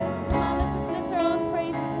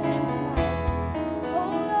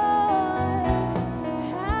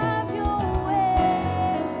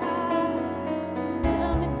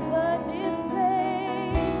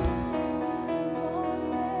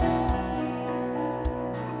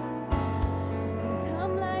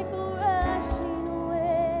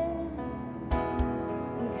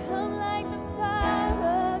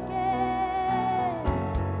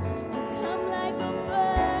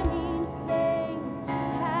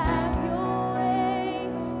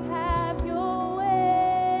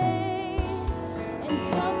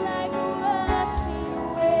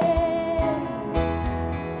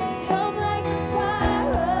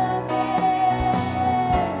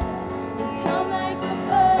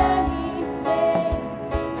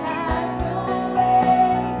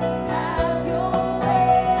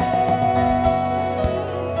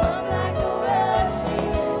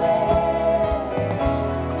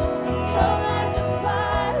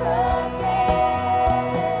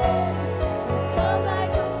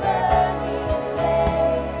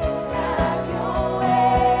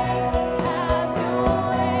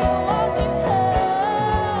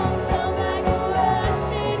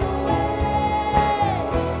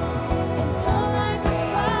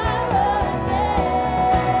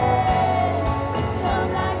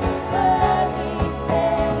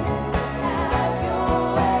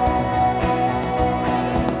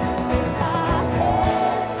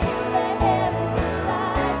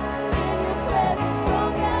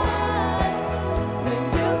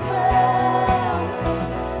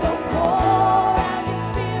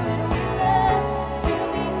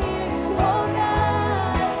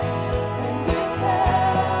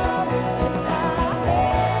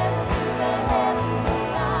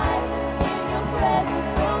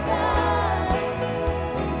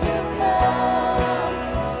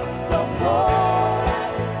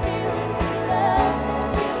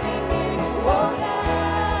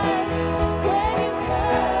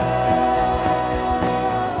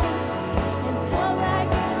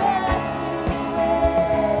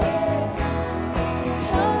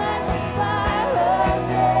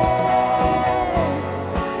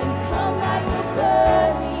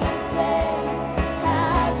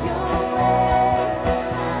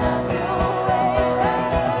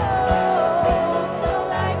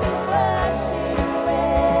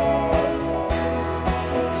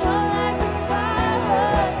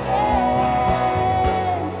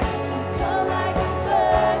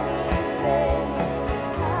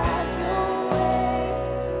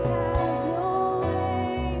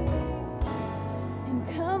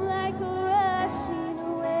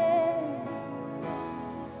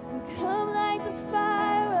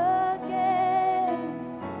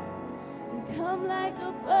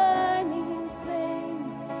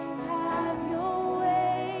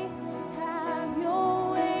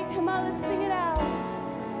Oh,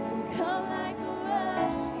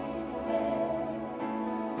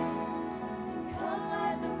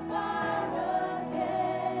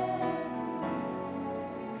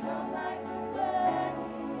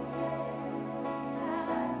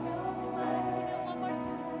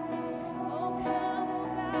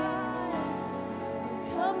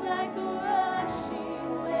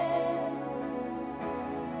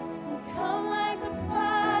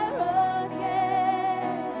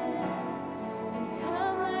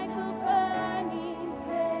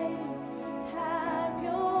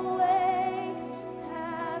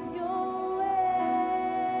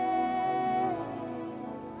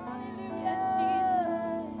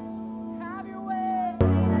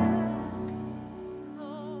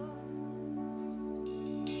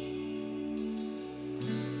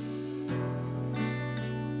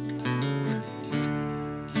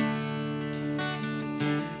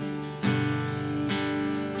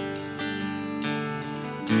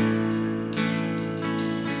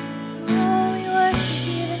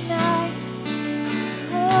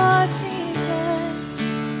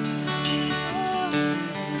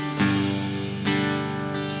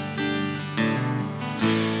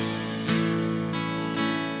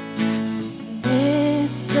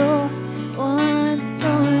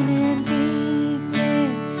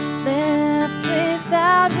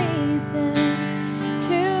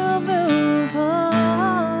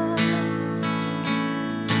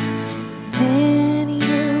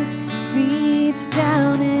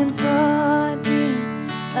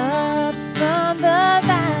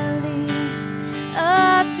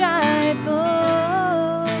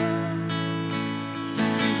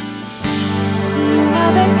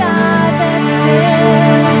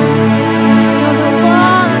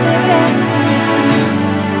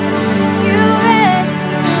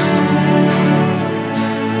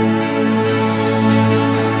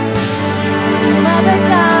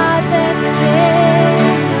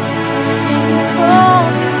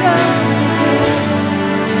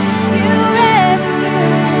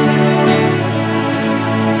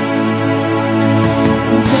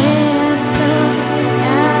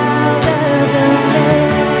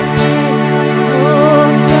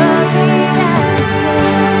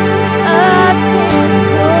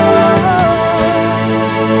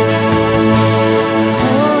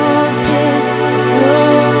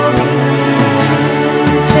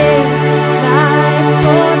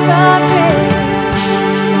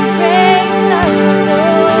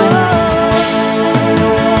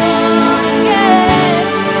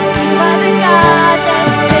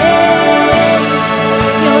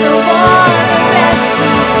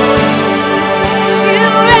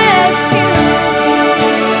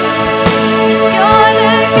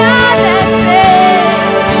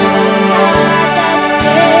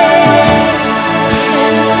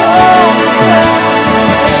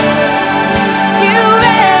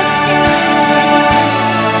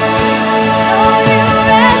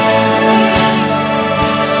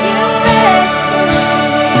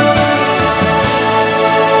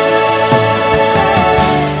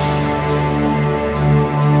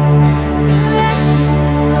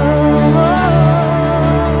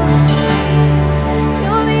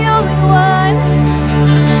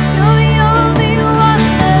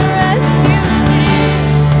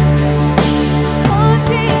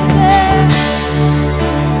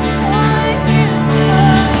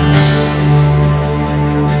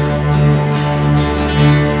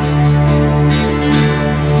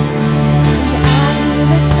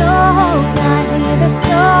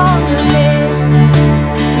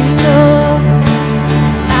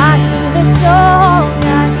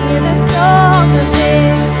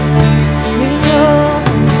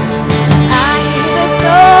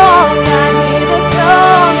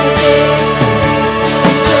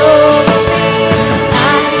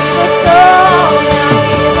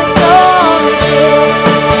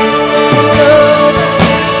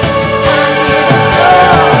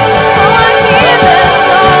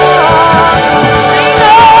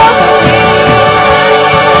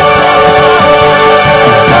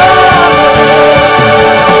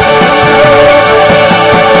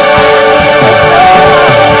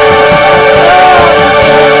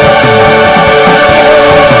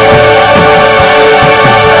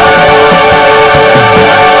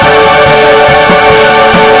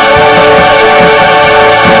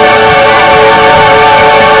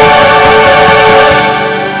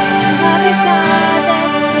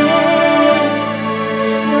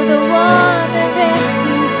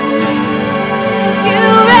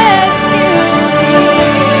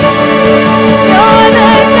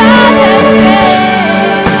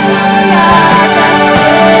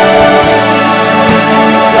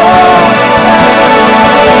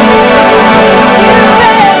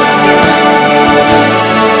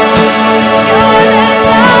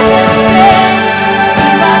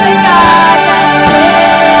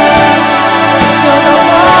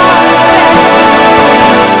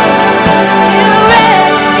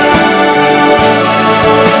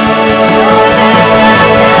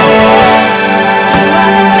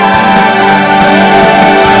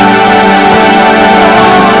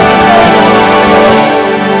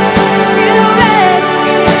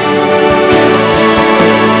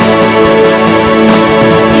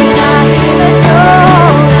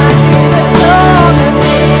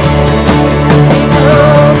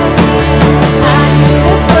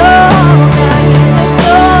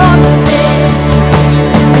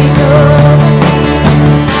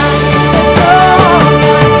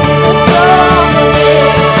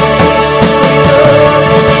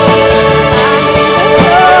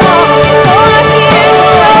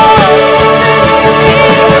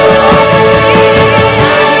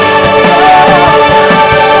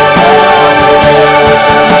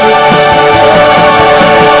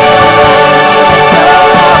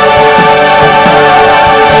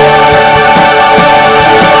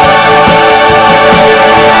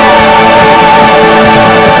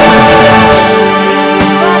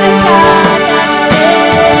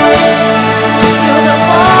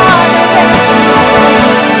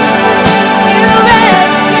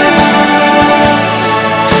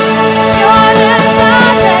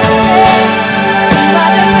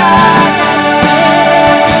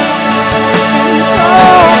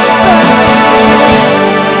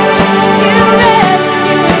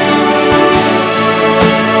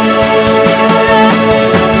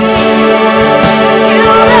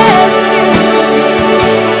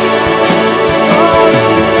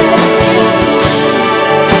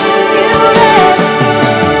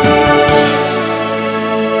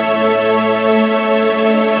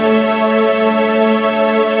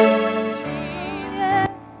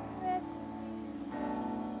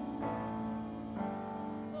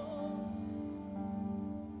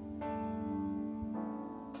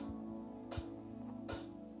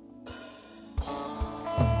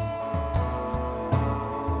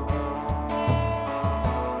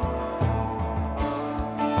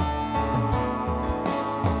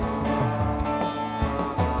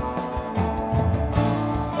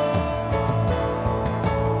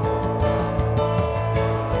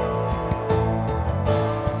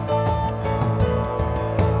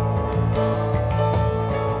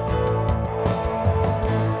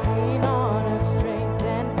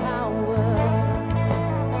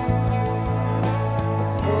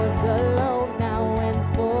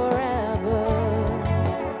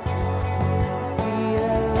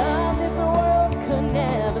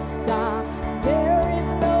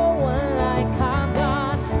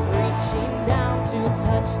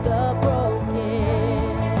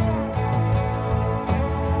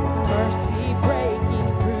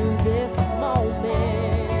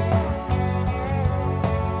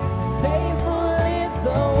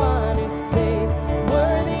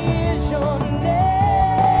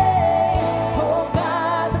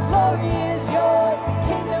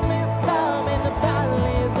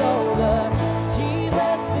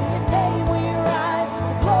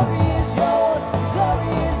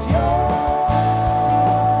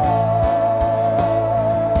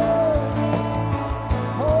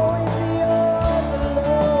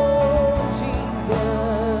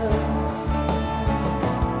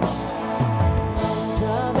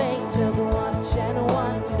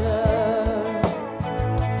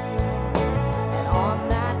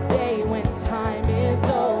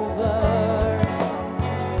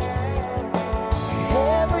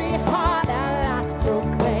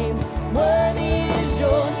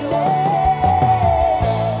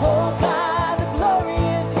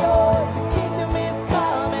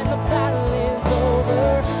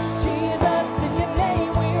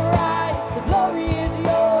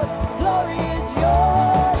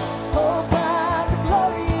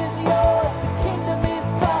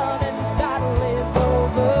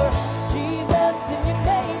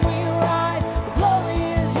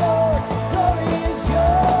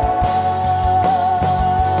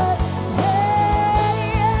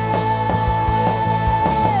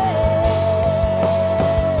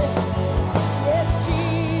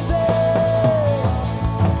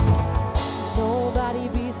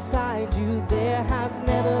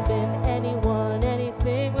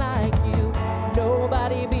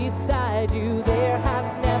 beside you. There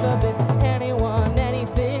has never been anyone,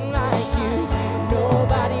 anything like you.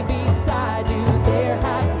 Nobody beside you. There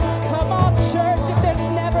has, come on church, if there's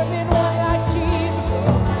never been one like Jesus.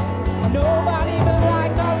 Nobody but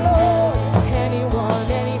like our Lord.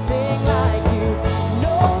 Anyone, anything like you.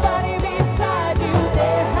 Nobody beside you.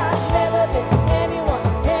 There has never been anyone,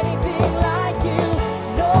 anything like you.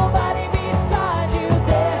 Nobody beside you.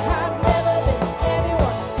 There has never been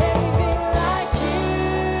anyone, anything like you.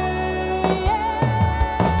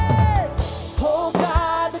 Yes. Oh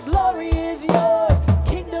God, the glory is yours.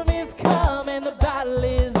 Kingdom is come and the battle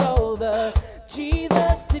is over.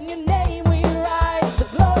 Jesus, in your name we rise. The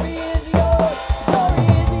glory is yours. The glory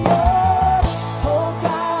is yours. Oh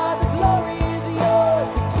God, the glory is yours.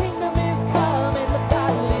 The kingdom is come and the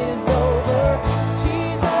battle is over.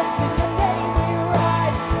 Jesus, in your name we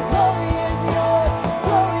rise. The glory is yours. The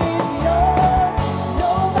glory is yours.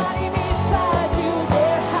 Nobody beside you.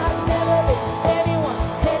 There has never been anyone,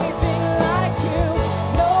 anything like you.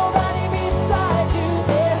 Nobody beside you.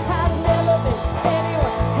 There has never been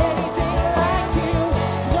anyone, anything like you.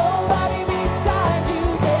 Nobody beside you.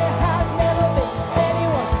 There has never been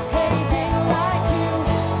anyone, anything like you.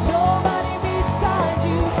 Nobody beside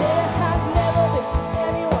you. There has never been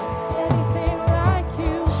anyone, anything like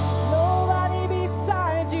you. Nobody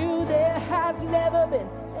beside you. There has never been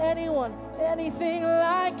anyone, anything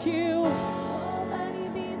like you. Nobody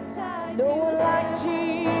beside you. No one like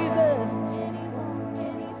Jesus.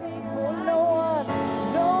 Oh, no one.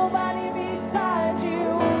 Nobody beside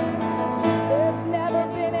you. There's never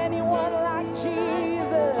been anyone like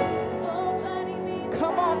Jesus.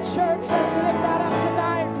 Come on, church, let's lift that up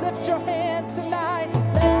tonight. Lift your hands tonight.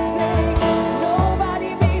 Let's sing.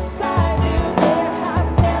 Nobody beside you.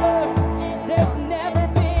 There's never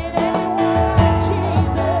been anyone like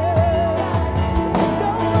Jesus. No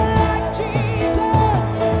one like Jesus.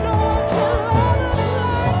 No one can love us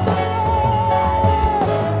like the Lord.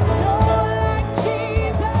 No one like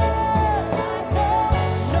Jesus.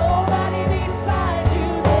 Nobody beside you.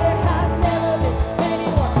 There has never been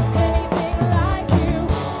anyone, anything like you.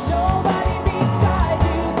 Nobody beside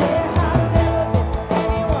you. There has never been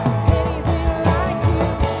anyone, anything like you.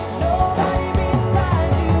 Nobody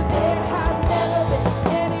beside you. There has never been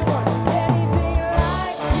anyone, anything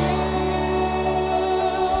like you.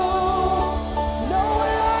 No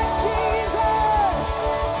one like Jesus.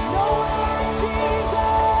 No one like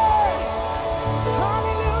Jesus.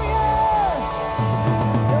 Hallelujah.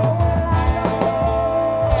 No one like our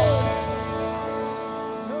Lord.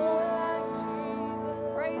 No one like Jesus.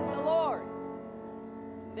 Praise the Lord.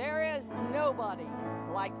 There is nobody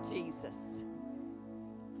like Jesus.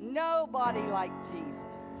 Nobody like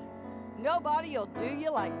Jesus. Nobody will do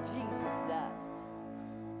you like Jesus does.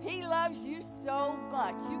 He loves you so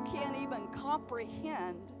much you can't even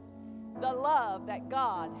comprehend the love that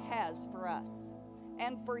God has for us.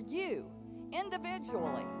 And for you,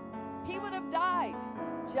 individually, He would have died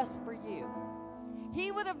just for you.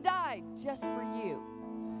 He would have died just for you.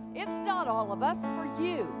 It's not all of us, for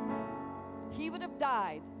you. He would have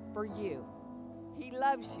died for you. He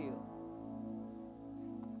loves you.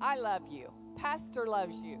 I love you. Pastor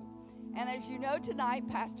loves you. And as you know tonight,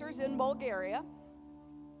 Pastor's in Bulgaria.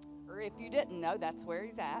 Or if you didn't know, that's where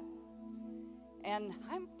he's at. And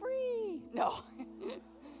I'm free. No.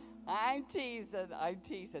 I'm teasing.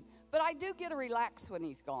 But I do get to relax when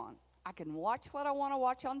he's gone. I can watch what I want to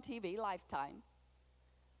watch on TV, Lifetime.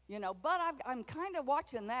 You know, but I'm kind of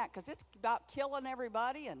watching that because it's about killing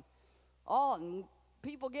everybody and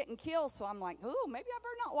people getting killed. So I'm like, ooh, maybe I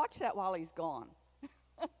better not watch that while he's gone.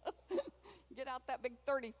 Get out that big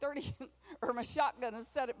 30-30 or my shotgun and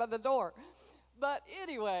set it by the door. But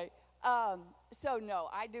anyway, so no,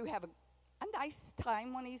 I do have a nice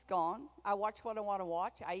time when he's gone. I watch what I want to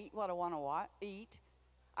watch. I eat what I want to eat.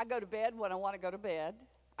 I go to bed when I want to go to bed.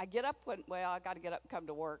 I get up I got to get up and come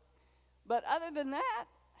to work. But other than that,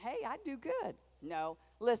 hey, I do good. No,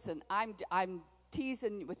 listen, I'm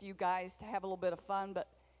teasing with you guys to have a little bit of fun, but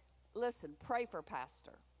listen, pray for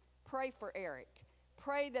Pastor. Pray for Eric.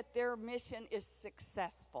 Pray that their mission is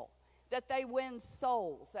successful, that they win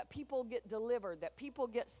souls, that people get delivered, that people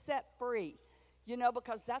get set free, you know,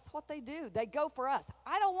 because that's what they do. They go for us.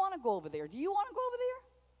 I don't want to go over there. Do you want to go over there?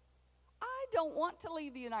 I don't want to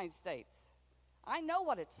leave the United States. I know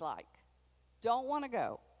what it's like. Don't want to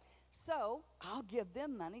go. So I'll give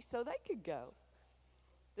them money so they could go.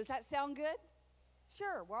 Does that sound good?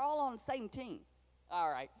 Sure, we're all on the same team. All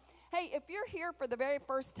right. Hey, if you're here for the very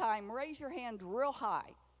first time, raise your hand real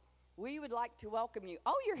high. We would like to welcome you.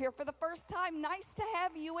 Oh, you're here for the first time. Nice to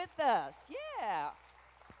have you with us. Yeah.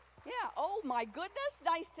 Yeah. Oh, my goodness.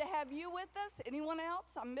 Nice to have you with us. Anyone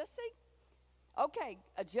else I'm missing? Okay,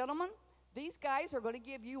 gentlemen, these guys are going to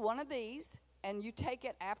give you one of these, and you take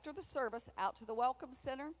it after the service out to the Welcome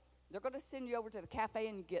Center. They're going to send you over to the cafe,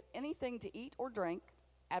 and you get anything to eat or drink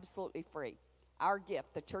absolutely free. Our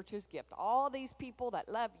gift, the church's gift. All these people that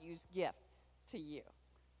love you's gift to you.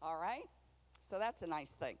 All right? So that's a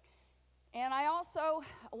nice thing. And I also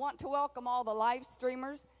want to welcome all the live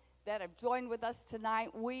streamers that have joined with us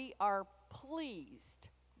tonight. We are pleased,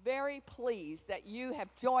 very pleased that you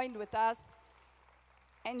have joined with us.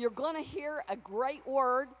 And you're going to hear a great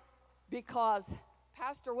word because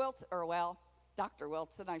Pastor Wilson, or well, Dr.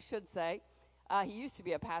 Wilson, I should say, he used to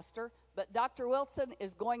be a pastor, but Dr. Wilson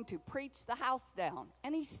is going to preach the house down.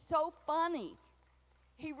 And he's so funny.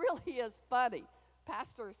 He really is funny.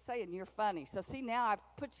 Pastor is saying you're funny. So see, now I've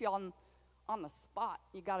put you on the spot.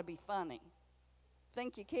 You got to be funny.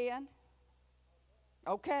 Think you can?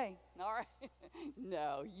 Okay. All right.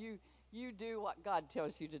 No, you do what God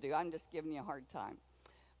tells you to do. I'm just giving you a hard time.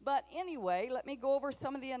 But anyway, let me go over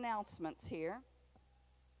some of the announcements here.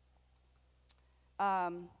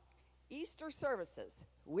 Easter services.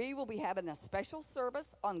 We will be having a special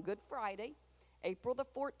service on Good Friday, April the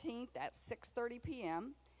 14th at 6:30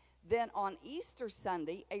 p.m. Then on Easter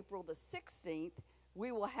Sunday, April the 16th,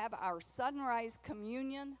 we will have our Sunrise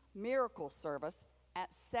Communion Miracle Service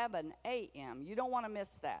at 7 a.m. You don't want to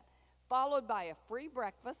miss that. Followed by a free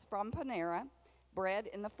breakfast from Panera Bread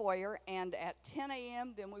in the foyer, and at 10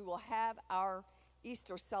 a.m. then we will have our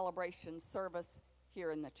Easter celebration service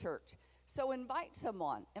here in the church. So invite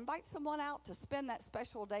someone out to spend that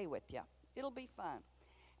special day with you. It'll be fun.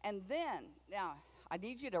 And then, now, I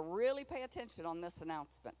need you to really pay attention on this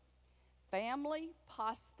announcement. Family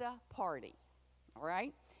pasta party, all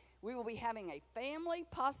right? We will be having a family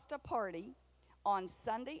pasta party on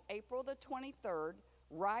Sunday, April the 23rd,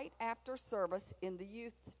 right after service in the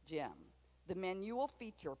youth gym. The menu will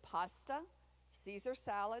feature pasta, Caesar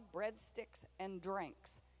salad, breadsticks, and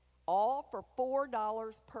drinks, all for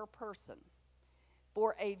 $4 per person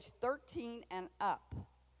for age 13 and up.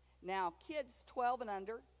 Now, kids 12 and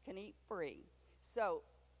under can eat free. So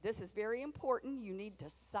this is very important. You need to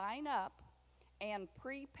sign up and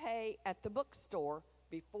prepay at the bookstore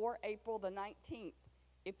before April the 19th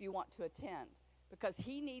if you want to attend, because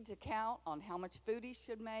he needs a count on how much food he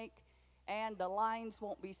should make, and the lines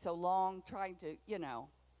won't be so long trying to,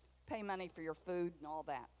 pay money for your food and all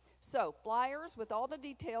that. So flyers with all the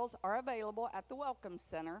details are available at the Welcome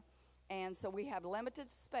Center, and so we have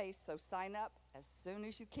limited space, so sign up as soon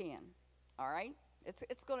as you can, all right?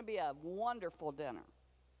 It's going to be a wonderful dinner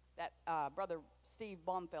that Brother Steve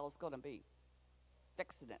Baumfeld is going to be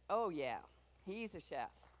fixing it. Oh, yeah, he's a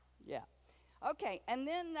chef, yeah. Okay, and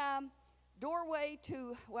then doorway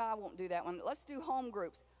to, well, I won't do that one. Let's do home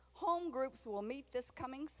groups. Home groups will meet this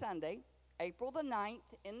coming Sunday, April the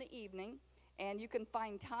 9th in the evening, and you can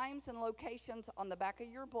find times and locations on the back of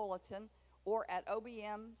your bulletin or at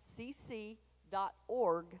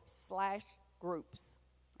obmcc.org/groups,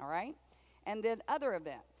 all right? And then other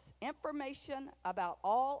events, information about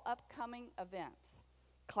all upcoming events.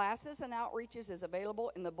 Classes and outreaches is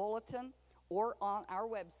available in the bulletin or on our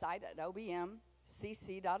website at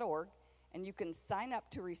obmcc.org, and you can sign up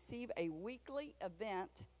to receive a weekly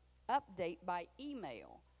event update by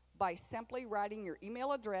email by simply writing your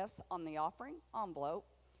email address on the offering envelope,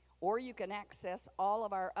 or you can access all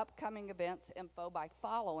of our upcoming events info by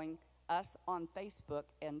following us on Facebook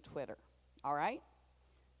and Twitter. All right?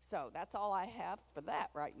 So that's all I have for that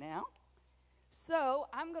right now. So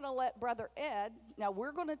I'm going to let Brother Ed, now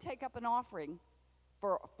we're going to take up an offering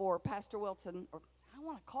for Pastor Wilson, or I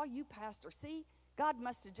want to call you Pastor. See, God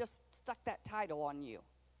must have just stuck that title on you.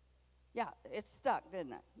 Yeah, it's stuck,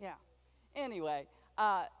 didn't it? Yeah. Anyway,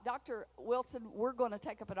 Dr. Wilson, we're going to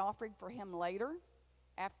take up an offering for him later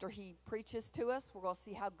after he preaches to us. We're going to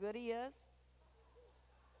see how good he is.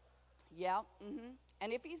 Yeah,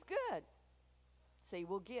 and if he's good, see,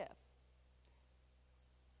 we'll give.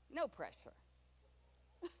 No pressure.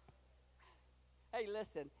 Hey,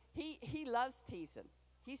 listen, he loves teasing.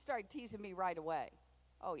 He started teasing me right away.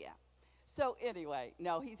 Oh, yeah. So anyway,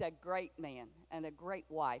 no, he's a great man and a great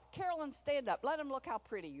wife. Carolyn, stand up. Let him look how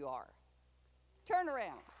pretty you are. Turn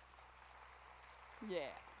around.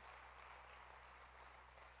 Yeah.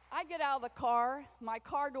 I get out of the car. My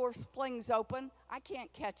car door flings open. I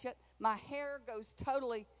can't catch it. My hair goes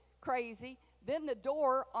totally crazy. Then the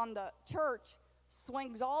door on the church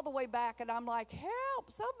swings all the way back, and I'm like,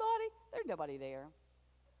 help, somebody. There's nobody there.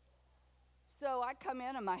 So I come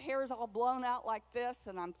in, and my hair's all blown out like this,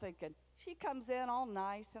 and I'm thinking, she comes in all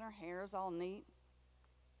nice, and her hair's all neat.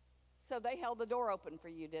 So they held the door open for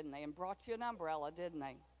you, didn't they? And brought you an umbrella, didn't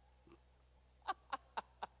they?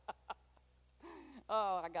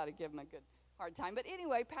 Oh, I got to give them a good hard time. But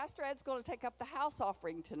anyway, Pastor Ed's going to take up the house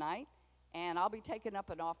offering tonight, and I'll be taking up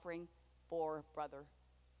an offering for Brother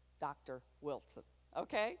Dr. Wilson.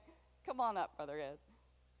 Okay? Come on up, Brother Ed.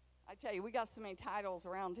 I tell you, we got so many titles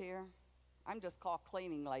around here. I'm just called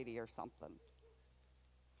cleaning lady or something.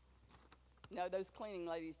 No, those cleaning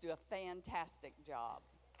ladies do a fantastic job.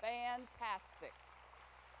 Fantastic.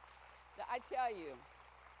 I tell you,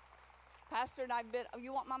 Pastor and I've been,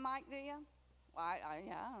 you want my mic, do you? Well,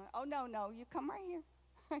 yeah. Oh, no, you come right here.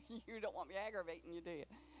 You don't want me aggravating you, do you?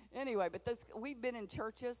 Anyway, but we've been in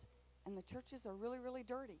churches, and the churches are really, really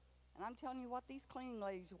dirty. And I'm telling you what, these cleaning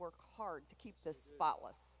ladies work hard to keep this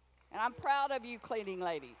spotless. And I'm proud of you, cleaning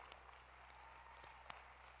ladies.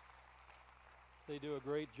 They do a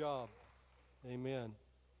great job. Amen.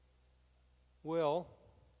 Well,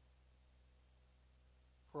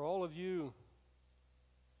 for all of you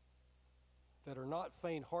that are not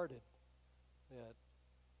faint-hearted, that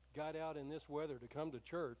got out in this weather to come to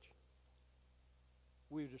church,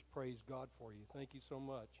 we just praise God for you. Thank you so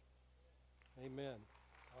much. Amen.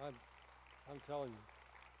 I'm telling you,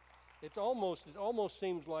 it almost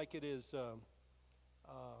seems like it is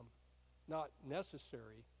not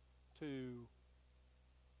necessary to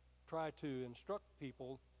try to instruct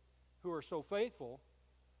people who are so faithful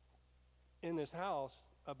in this house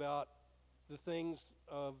about the things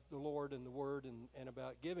of the Lord and the Word and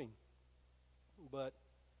about giving. But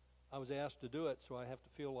I was asked to do it, so I have to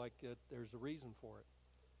feel like there's a reason for it.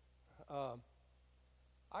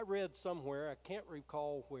 I read somewhere, I can't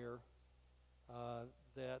recall where,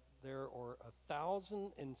 that there are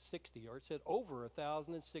 1,060, or it said over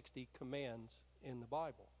 1,060 commands in the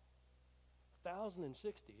Bible.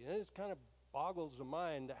 1,060. And it kind of boggles the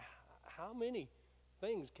mind. How many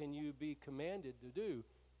things can you be commanded to do?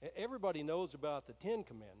 Everybody knows about the 10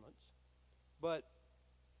 Commandments, but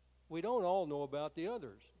we don't all know about the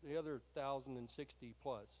other 1,060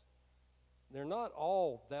 plus. They're not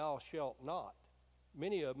all thou shalt not.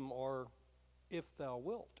 Many of them are if thou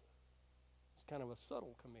wilt. It's kind of a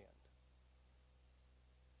subtle command.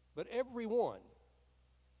 But every one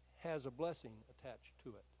has a blessing attached to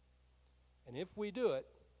it. And if we do it,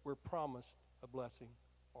 we're promised a blessing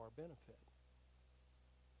or a benefit.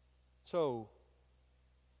 So,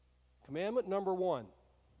 commandment number 1.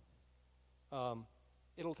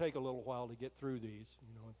 It'll take a little while to get through these,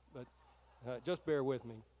 but just bear with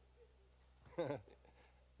me.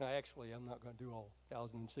 Now, actually, I'm not going to do all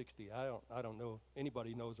 1,060. I don't know if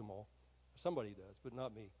anybody knows them all. Somebody does, but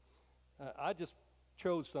not me. I just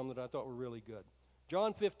chose some that I thought were really good.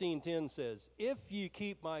 John 15:10 says, "If ye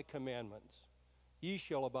keep my commandments, ye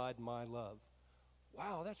shall abide in my love."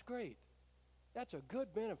 Wow, that's great. That's a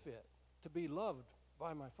good benefit, to be loved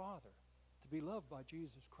by my Father, to be loved by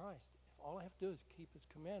Jesus Christ. If all I have to do is keep his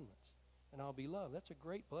commandments, and I'll be loved. That's a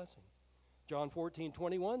great blessing. John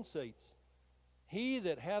 14:21 states, "He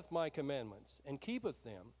that hath my commandments and keepeth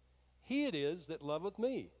them, he it is that loveth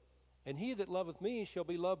me. And he that loveth me shall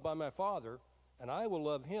be loved by my Father, and I will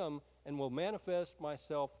love him and will manifest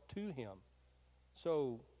myself to him."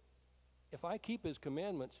 So, if I keep his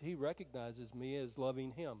commandments, he recognizes me as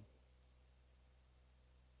loving him.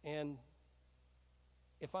 And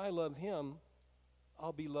if I love him,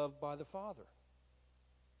 I'll be loved by the Father.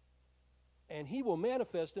 And he will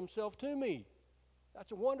manifest himself to me.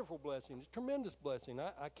 That's a wonderful blessing. It's a tremendous blessing.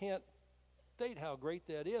 I can't state how great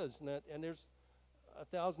that is. And there's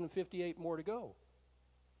 1,058 more to go.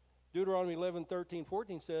 Deuteronomy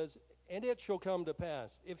 11:13-14 says, "And it shall come to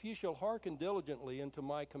pass, if ye shall hearken diligently unto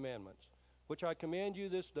my commandments, which I command you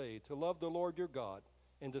this day, to love the Lord your God,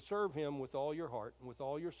 and to serve him with all your heart and with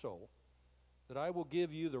all your soul, that I will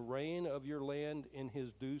give you the rain of your land in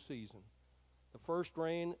his due season, the first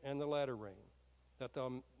rain and the latter rain, that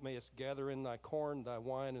thou mayest gather in thy corn, thy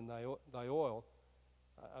wine, and thy oil."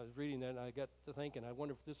 I was reading that, and I got to thinking, I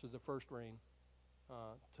wonder if this is the first rain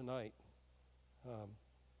tonight.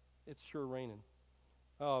 It's sure raining.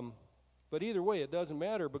 But either way, it doesn't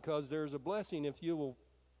matter, because there's a blessing if you will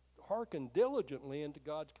hearken diligently into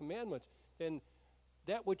God's commandments. Then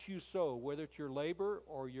that which you sow, whether it's your labor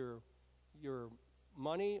or your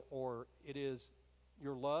money or it is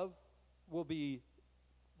your love, will be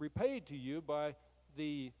repaid to you by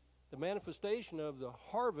the manifestation of the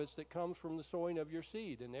harvest that comes from the sowing of your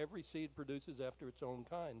seed. And every seed produces after its own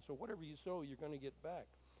kind. So whatever you sow, you're going to get back.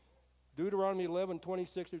 Deuteronomy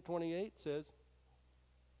 11:26-28 says,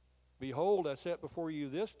 "Behold, I set before you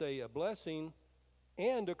this day a blessing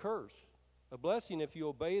and a curse. A blessing if you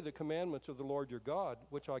obey the commandments of the Lord your God,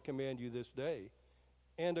 which I command you this day.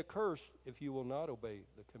 and a curse if you will not obey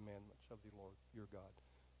the commandments of the Lord your God.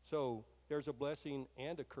 So there's a blessing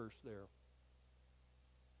and a curse there.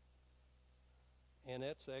 And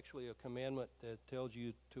that's actually a commandment that tells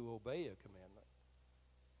you to obey a commandment.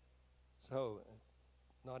 So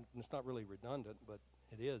it's not really redundant, but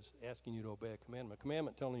it is asking you to obey a commandment. A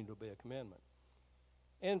commandment telling you to obey a commandment.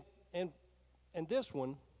 And this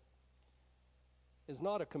one is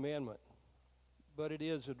not a commandment, but it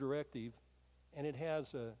is a directive, and it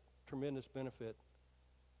has a tremendous benefit.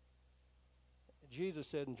 Jesus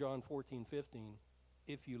said in John 14:15,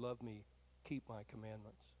 if you love me, keep my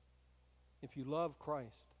commandments. If you love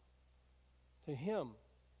Christ, to him,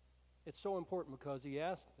 it's so important because he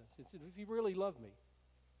asked us, he said, if you really love me,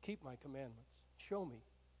 keep my commandments. Show me.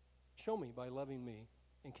 Show me by loving me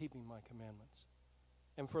and keeping my commandments.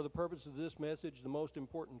 And for the purpose of this message, the most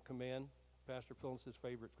important command, Pastor Phyllis's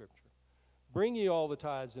favorite scripture, bring ye all the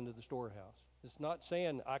tithes into the storehouse. It's not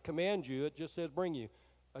saying, I command you, it just says bring you.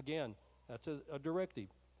 Again, that's a directive.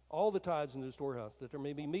 All the tithes into the storehouse, that there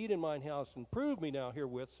may be meat in mine house, and prove me now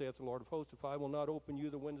herewith, saith the Lord of hosts, if I will not open you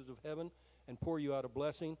the windows of heaven and pour you out a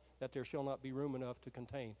blessing, that there shall not be room enough to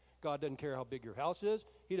contain. God doesn't care how big your house is.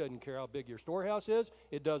 He doesn't care how big your storehouse is.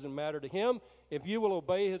 It doesn't matter to him. If you will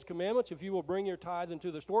obey his commandments, if you will bring your tithe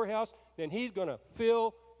into the storehouse, then he's going to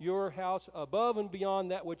fill your house above and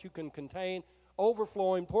beyond that which you can contain,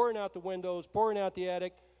 overflowing, pouring out the windows, pouring out the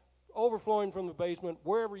attic, overflowing from the basement.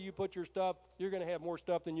 Wherever you put your stuff, you're going to have more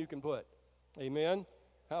stuff than you can put. Amen?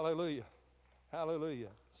 Hallelujah. Hallelujah.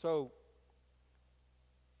 So,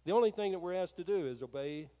 the only thing that we're asked to do is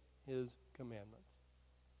obey his commandments.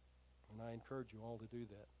 And I encourage you all to do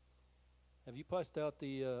that. Have you passed out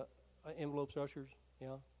the envelopes, ushers?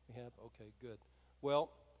 Yeah? You have? Okay, good.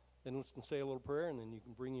 Well, then let's say a little prayer, and then you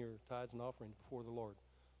can bring your tithes and offerings before the Lord.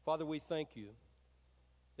 Father, we thank you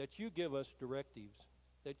that you give us directives,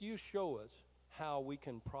 that you show us how we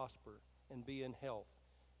can prosper and be in health,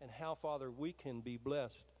 and how, Father, we can be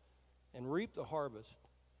blessed and reap the harvest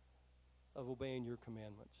of obeying your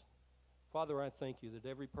commandments. Father, I thank you that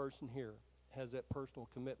every person here has that personal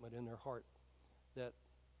commitment in their heart that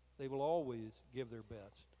they will always give their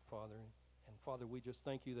best, Father. And Father, we just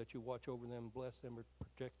thank you that you watch over them, bless them,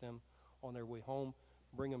 protect them on their way home,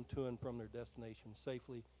 bring them to and from their destination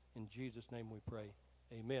safely. In Jesus' name we pray.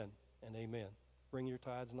 Amen and amen. Bring your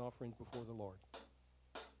tithes and offerings before the Lord.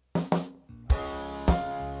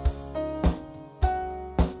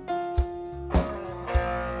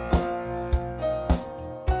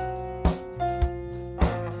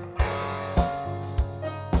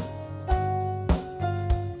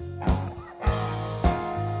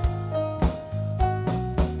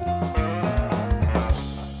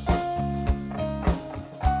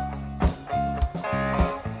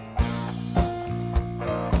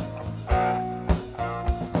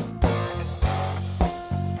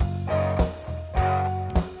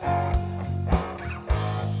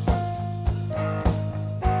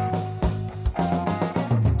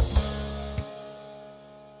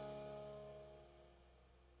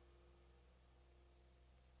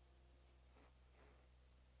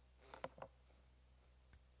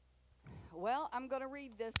 Well, I'm going to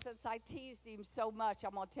read this since I teased him so much.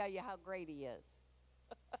 I'm going to tell you how great he is.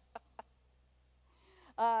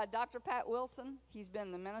 Dr. Pat Wilson, he's been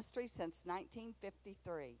in the ministry since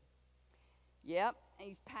 1953. Yep,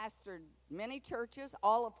 he's pastored many churches,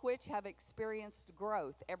 all of which have experienced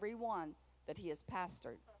growth, every one that he has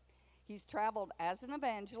pastored. He's traveled as an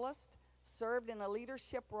evangelist, served in a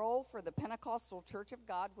leadership role for the Pentecostal Church of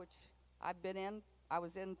God, which I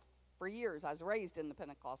was in for years. I was raised in the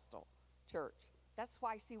Pentecostal church. That's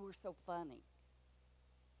why, see, we're so funny.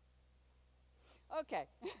 Okay.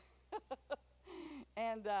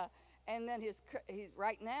 And then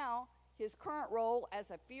right now, his current role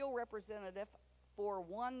as a field representative for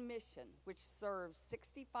One Mission, which serves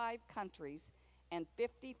 65 countries and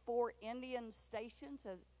 54 Indian stations.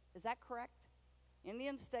 Is that correct?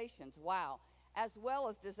 Indian stations, wow. As well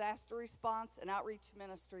as disaster response and outreach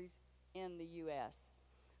ministries in the U.S.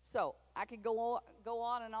 So I could go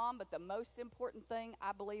on and on, but the most important thing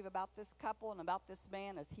I believe about this couple and about this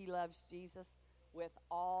man is he loves Jesus with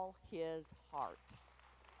all his heart.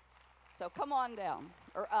 So come on down,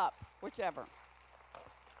 or up, whichever.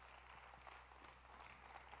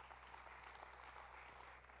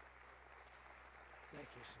 Thank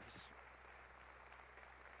you,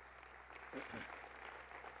 sis.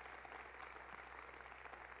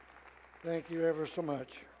 Thank you ever so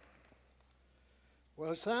much.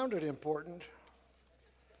 Well, it sounded important.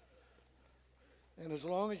 And as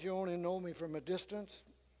long as you only know me from a distance,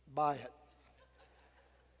 buy it.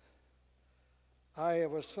 I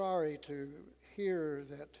was sorry to hear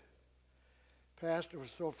that Pastor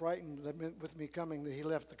was so frightened with me coming that he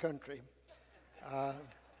left the country.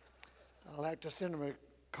 I'll have to send him a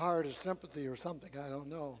card of sympathy or something. I don't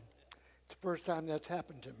know. It's the first time that's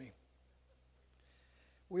happened to me.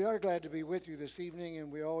 We are glad to be with you this evening,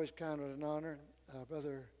 and we always count it an honor.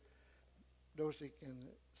 Brother Dosick and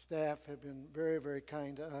staff have been very, very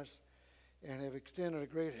kind to us and have extended a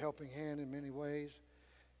great helping hand in many ways.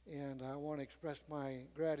 And I want to express my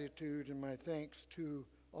gratitude and my thanks to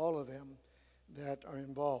all of them that are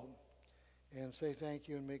involved and say thank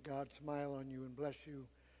you and may God smile on you and bless you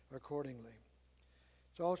accordingly.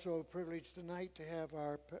 It's also a privilege tonight to have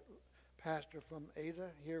our pastor from Ada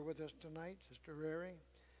here with us tonight, Sister Rary,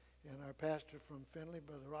 and our pastor from Findlay,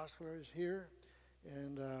 Brother Rossler, is here,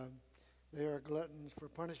 and they are gluttons for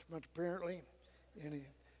punishment apparently.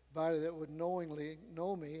 Anybody that would knowingly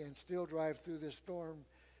know me and still drive through this storm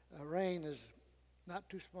rain is not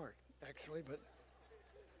too smart, actually, but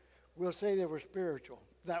we'll say they were spiritual.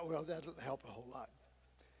 That'll help a whole lot.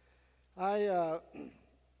 I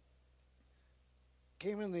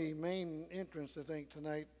came in the main entrance, I think,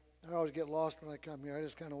 tonight. I always get lost when I come here. I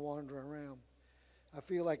just kind of wander around. I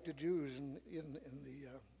feel like the Jews in the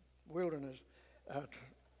wilderness.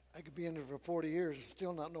 I could be in there for 40 years and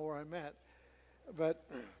still not know where I'm at. But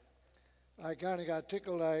I kind of got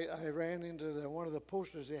tickled. I ran into one of the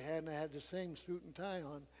posters they had, and I had the same suit and tie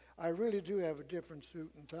on. I really do have a different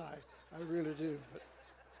suit and tie. I really do.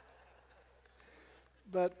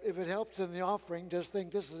 But if it helps in the offering, just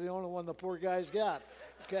think this is the only one the poor guy's got.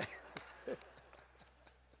 Okay?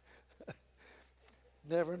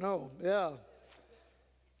 Never know. Yeah.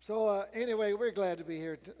 So anyway, we're glad to be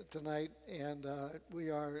here tonight, and we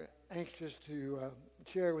are anxious to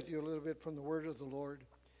share with you a little bit from the Word of the Lord.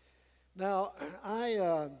 Now,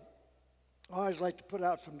 I always like to put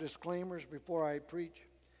out some disclaimers before I preach.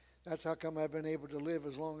 That's how come I've been able to live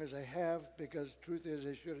as long as I have, because truth is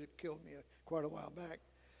they should have killed me quite a while back.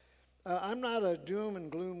 I'm not a doom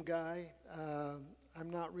and gloom guy. I'm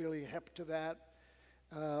not really hep to that.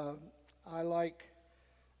 I like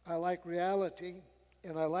reality,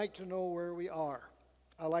 and I like to know where we are.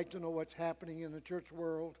 I like to know what's happening in the church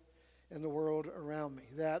world and the world around me.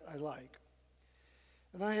 That I like.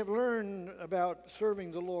 And I have learned about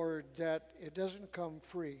serving the Lord that it doesn't come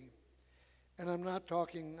free. And I'm not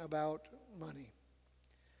talking about money.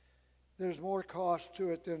 There's more cost to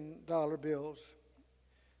it than dollar bills.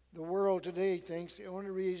 The world today thinks the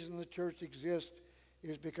only reason the church exists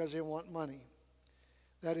is because they want money.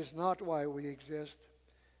 That is not why we exist,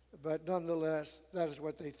 but nonetheless, that is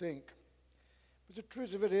what they think. But the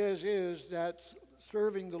truth of it is that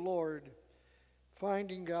serving the Lord,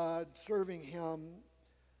 finding God, serving Him,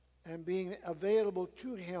 and being available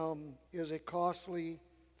to Him is a costly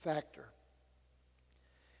factor.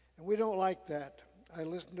 And we don't like that. I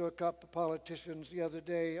listened to a couple of politicians the other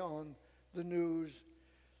day on the news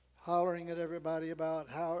hollering at everybody about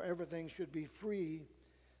how everything should be free.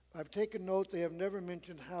 I've taken note they have never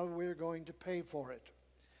mentioned how we're going to pay for it.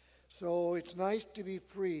 So it's nice to be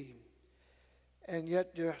free, and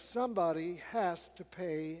yet somebody has to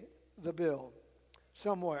pay the bill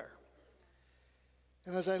somewhere.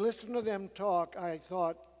 And as I listened to them talk, I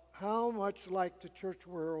thought how much like the church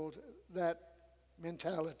world that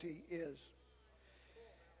mentality is.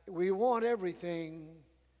 We want everything,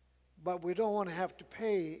 but we don't want to have to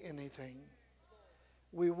pay anything.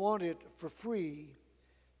 We want it for free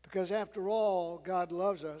because after all, God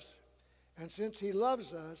loves us. And since He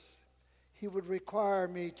loves us, He would require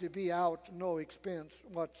me to be out no expense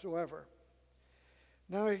whatsoever.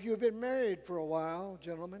 Now, if you've been married for a while,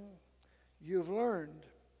 gentlemen, you've learned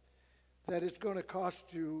that it's going to cost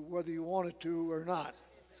you whether you wanted to or not.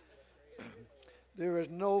 There is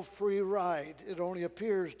no free ride. It only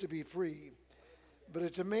appears to be free. But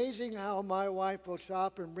it's amazing how my wife will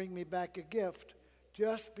shop and bring me back a gift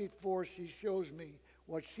just before she shows me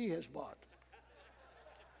what she has bought.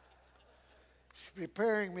 She's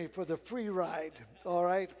preparing me for the free ride, all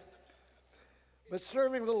right? But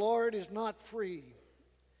serving the Lord is not free.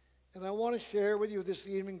 And I want to share with you this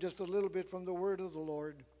evening just a little bit from the Word of the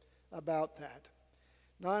Lord about that.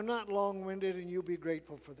 Now, I'm not long-winded, and you'll be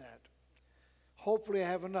grateful for that. Hopefully, I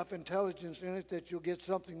have enough intelligence in it that you'll get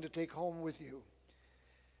something to take home with you.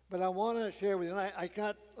 But I want to share with you, and I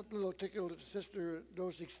got a little tickled at Sister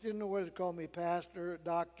Dosick. She didn't know whether to call me pastor,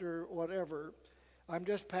 doctor, whatever. I'm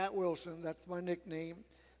just Pat Wilson. That's my nickname.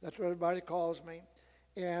 That's what everybody calls me.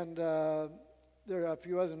 And there are a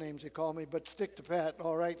few other names they call me, but stick to Pat,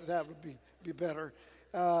 all right? That would be better.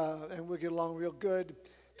 And we'll get along real good.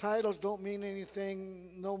 Titles don't mean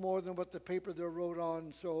anything, no more than what the paper they're wrote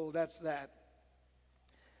on, so that's that.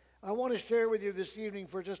 I want to share with you this evening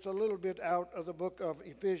for just a little bit out of the book of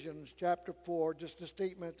Ephesians, chapter 4, just a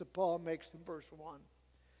statement that Paul makes in verse 1.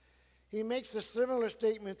 He makes a similar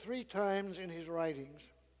statement 3 times in his writings.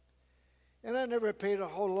 And I never paid a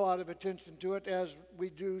whole lot of attention to it, as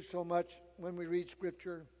we do so much when we read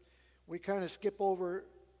Scripture. We kind of skip over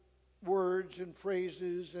words and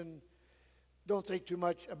phrases and don't think too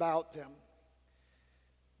much about them.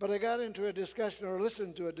 But I got into a discussion, or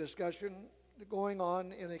listened to a discussion going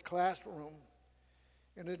on in a classroom,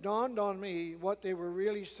 and it dawned on me what they were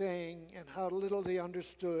really saying and how little they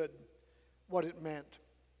understood what it meant.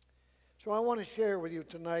 So I want to share with you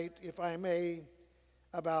tonight, if I may,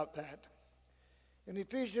 about that. In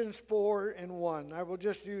Ephesians 4 and 1, I will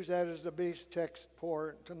just use that as the base text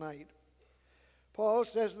for tonight. Paul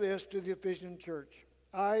says this to the Ephesian church: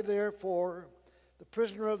 I, therefore, the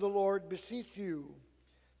prisoner of the Lord, beseech you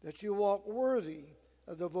that you walk worthy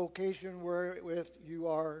of the vocation wherewith you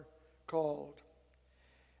are called.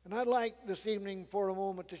 And I'd like this evening for a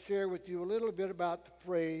moment to share with you a little bit about the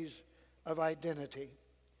phrase of identity.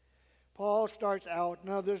 Paul starts out,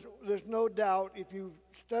 now there's no doubt, if you've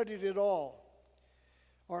studied it all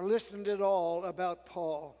or listened at all about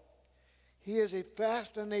Paul, he is a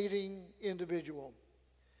fascinating individual.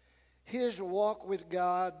 His walk with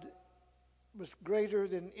God was greater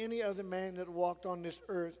than any other man that walked on this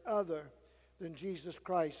earth other than Jesus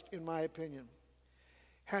Christ, in my opinion.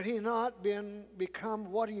 Had he not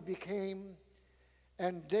become what he became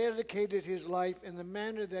and dedicated his life in the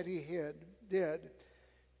manner that he did,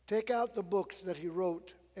 take out the books that he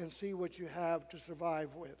wrote and see what you have to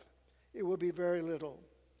survive with. It will be very little.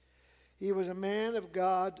 He was a man of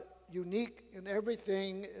God, unique in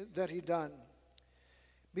everything that he done.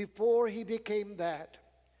 Before he became that,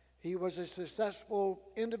 he was a successful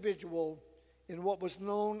individual in what was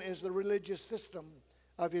known as the religious system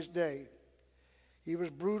of his day. He was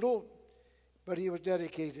brutal, but he was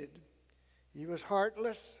dedicated. He was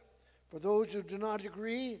heartless for those who do not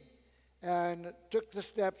agree, and took the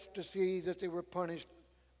steps to see that they were punished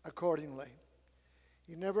accordingly.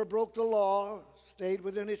 He never broke the law, stayed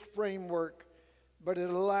within its framework, but it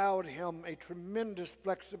allowed him a tremendous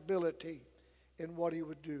flexibility in what he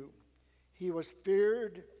would do. He was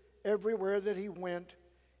feared everywhere that he went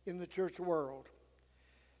in the church world.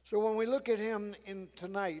 So when we look at him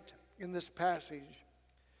tonight in this passage,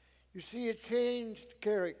 you see a changed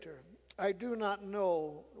character. I do not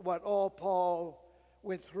know what all Paul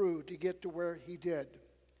went through to get to where he did.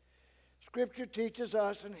 Scripture teaches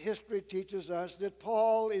us and history teaches us that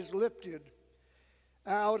Paul is lifted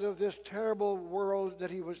out of this terrible world that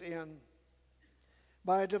he was in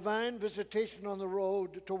by a divine visitation on the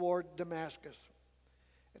road toward Damascus.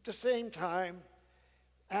 At the same time,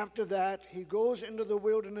 after that, he goes into the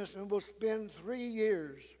wilderness and will spend 3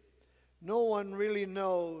 years. No one really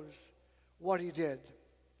knows what he did.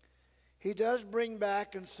 He does bring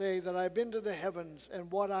back and say that I've been to the heavens, and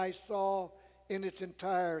what I saw in its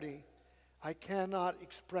entirety, I cannot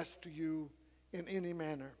express to you in any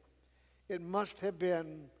manner. It must have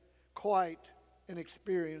been quite an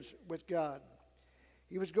experience with God.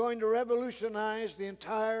 He was going to revolutionize the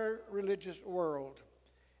entire religious world,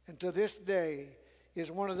 and to this day is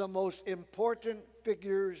one of the most important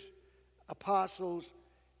figures, apostles,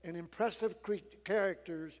 and impressive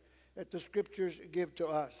characters that the Scriptures give to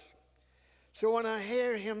us. So when I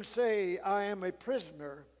hear him say, I am a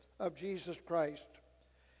prisoner of Jesus Christ,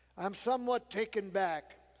 I'm somewhat taken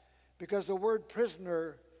back, because the word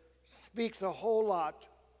prisoner speaks a whole lot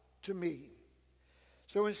to me.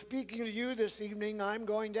 So in speaking to you this evening, I'm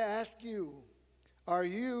going to ask you, are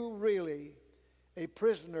you really a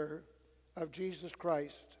prisoner of Jesus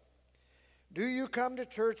Christ? Do you come to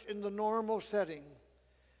church in the normal setting?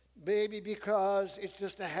 Maybe because it's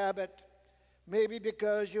just a habit. Maybe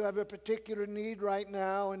because you have a particular need right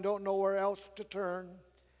now and don't know where else to turn.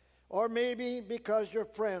 Or maybe because your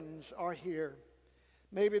friends are here.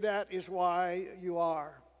 Maybe that is why you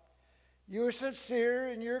are. You're sincere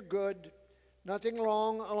and you're good. Nothing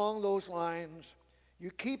wrong along those lines. You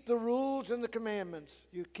keep the rules and the commandments.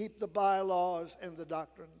 You keep the bylaws and the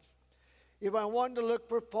doctrines. If I wanted to look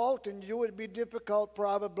for fault in you, it would be difficult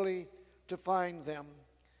probably to find them.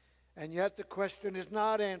 And yet the question is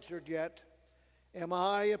not answered yet. Am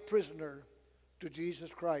I a prisoner to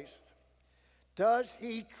Jesus Christ? Does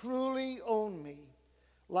he truly own me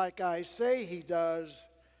like I say he does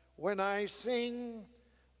when I sing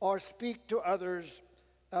or speak to others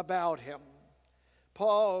about him?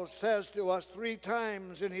 Paul says to us 3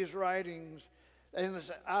 times in his writings, and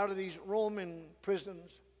out of these Roman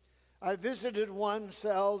prisons, I visited one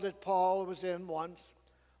cell that Paul was in once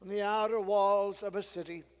on the outer walls of a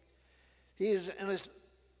city. He is in a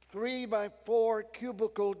 3x4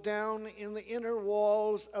 cubicle down in the inner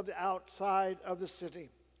walls of the outside of the city.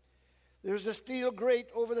 There's a steel grate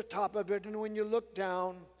over the top of it, and when you look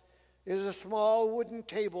down, it is a small wooden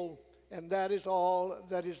table, and that is all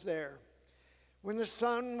that is there. When the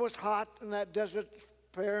sun was hot in that desert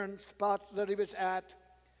barren spot that he was at,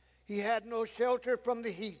 he had no shelter from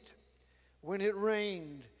the heat. When it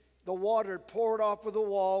rained, the water poured off of the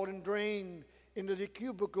wall and drained into the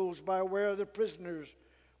cubicles by where the prisoners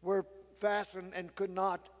were fastened and could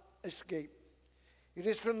not escape. It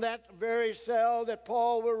is from that very cell that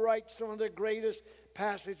Paul will write some of the greatest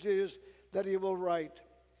passages that he will write.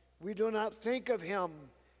 We do not think of him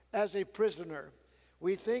as a prisoner.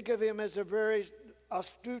 We think of him as a very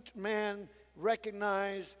astute man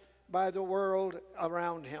recognized by the world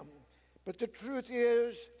around him. But the truth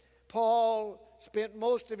is, Paul spent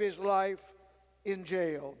most of his life in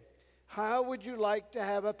jail. How would you like to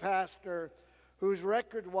have a pastor whose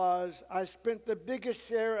record was, I spent the biggest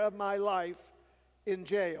share of my life in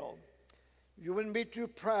jail? You wouldn't be too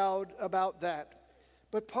proud about that.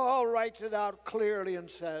 But Paul writes it out clearly and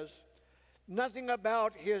says, nothing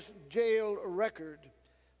about his jail record,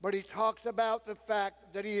 but he talks about the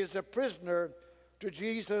fact that he is a prisoner to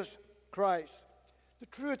Jesus Christ. The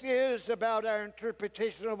truth is about our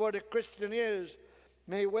interpretation of what a Christian is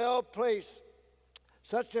may well place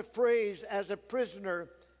such a phrase as a prisoner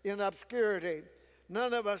in obscurity.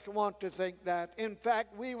 None of us want to think that. In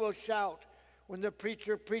fact, we will shout when the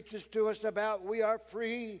preacher preaches to us about we are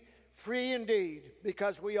free, free indeed,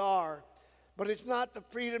 because we are. But it's not the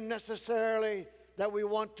freedom necessarily that we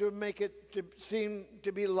want to make it to seem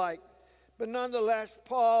to be like. But nonetheless,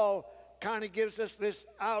 Paul kind of gives us this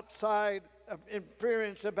outside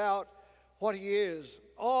experience about what he is.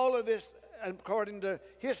 All of this, according to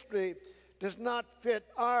history, does not fit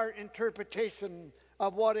our interpretation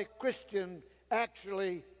of what a Christian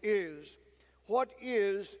actually is. What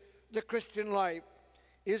is the Christian life?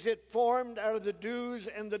 Is it formed out of the do's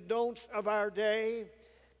and the don'ts of our day?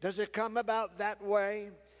 Does it come about that way?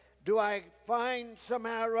 Do I find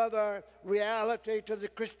somehow or other reality to the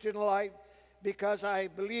Christian life because I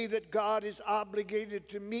believe that God is obligated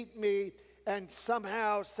to meet me and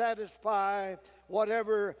somehow satisfy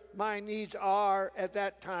whatever my needs are at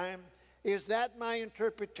that time? Is that my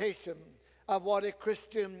interpretation of what a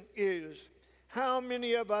Christian is? How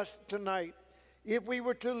many of us tonight, if we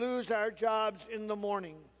were to lose our jobs in the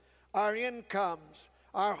morning, our incomes,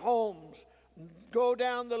 our homes, go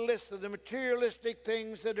down the list of the materialistic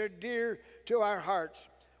things that are dear to our hearts,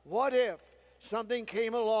 what if something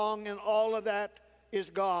came along and all of that is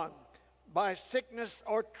gone? By sickness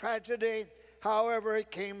or tragedy, however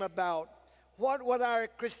it came about. What would our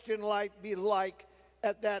Christian life be like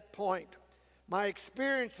at that point? My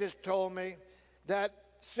experiences told me that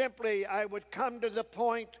simply I would come to the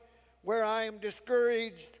point where I am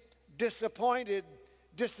discouraged, disappointed,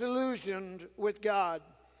 disillusioned with God,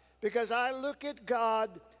 because I look at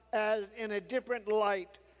God as in a different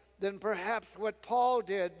light than perhaps what Paul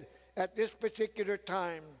did at this particular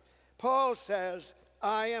time. Paul says,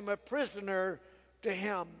 I am a prisoner to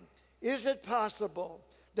him. Is it possible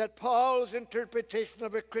that Paul's interpretation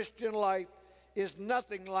of a Christian life is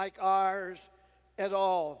nothing like ours at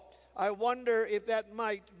all? I wonder if that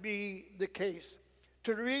might be the case.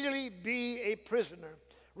 To really be a prisoner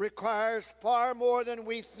requires far more than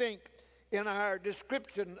we think in our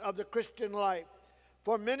description of the Christian life.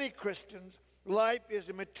 For many Christians, life is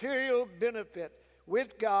a material benefit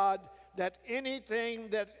with God, that anything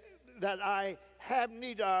that I have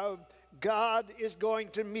need of, God is going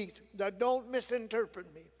to meet. Now, don't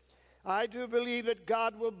misinterpret me. I do believe that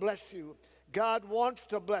God will bless you. God wants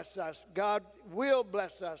to bless us. God will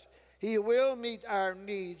bless us. He will meet our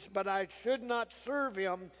needs, but I should not serve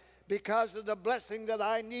him because of the blessing that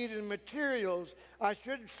I need in materials. I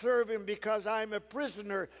should serve him because I'm a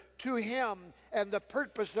prisoner to him and the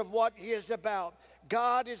purpose of what he is about.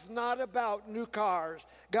 God is not about new cars.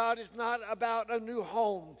 God is not about a new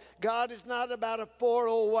home. God is not about a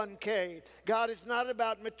 401k. God is not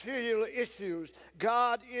about material issues.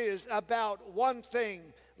 God is about one thing: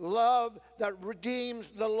 love that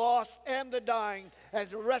redeems the lost and the dying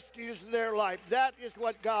and rescues their life. That is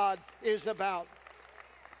what God is about.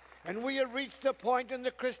 And we have reached a point in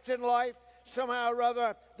the Christian life, somehow or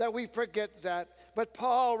other, that we forget that. But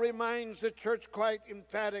Paul reminds the church quite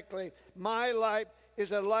emphatically, my life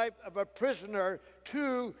is a life of a prisoner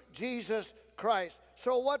to Jesus Christ.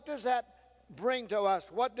 So what does that bring to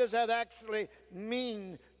us? What does that actually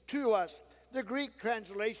mean to us? The Greek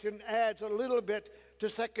translation adds a little bit to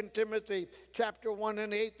 2 Timothy chapter 1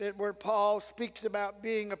 and 8, that where Paul speaks about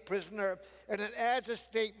being a prisoner, and it adds a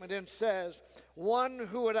statement and says, one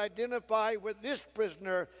who would identify with this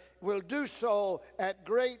prisoner will do so at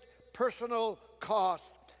great personal cost.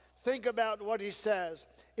 Think about what he says.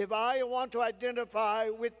 If I want to identify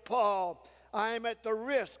with Paul, I am at the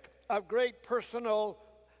risk of great personal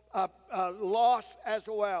loss as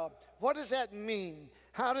well. What does that mean?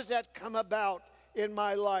 How does that come about in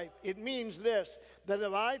my life? It means this, that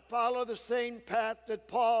if I follow the same path that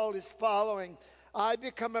Paul is following, I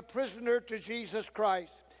become a prisoner to Jesus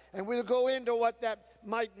Christ. And we'll go into what that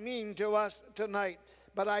might mean to us tonight.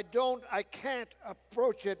 But I can't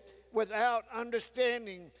approach it without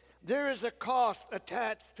understanding there is a cost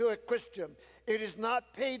attached to a Christian. It is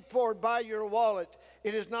not paid for by your wallet.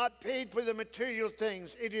 It is not paid for the material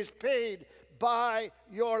things. It is paid by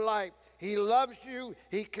your life. He loves you.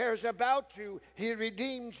 He cares about you. He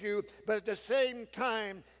redeems you. But at the same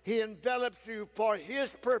time, he envelops you for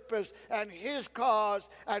his purpose and his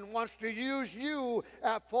cause and wants to use you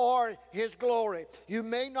for his glory. You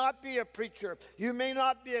may not be a preacher. You may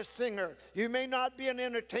not be a singer. You may not be an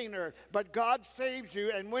entertainer. But God saves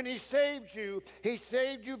you. And when he saved you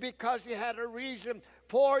because he had a reason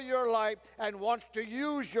for your life and wants to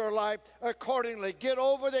use your life accordingly. Get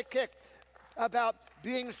over the kick about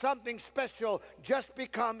being something special. Just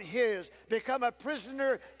become his. Become a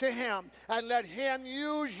prisoner to him and let him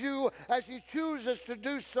use you as he chooses to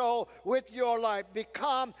do so with your life.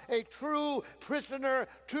 Become a true prisoner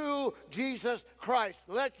to Jesus Christ.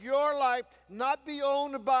 Let your life not be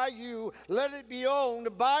owned by you. Let it be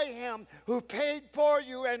owned by him who paid for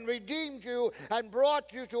you and redeemed you and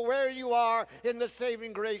brought you to where you are in the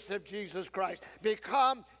saving grace of Jesus Christ.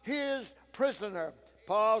 Become his prisoner.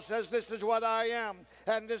 Paul says, this is what I am,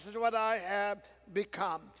 and this is what I have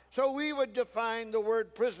become. So we would define the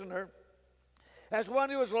word prisoner as one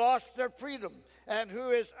who has lost their freedom and who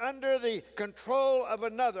is under the control of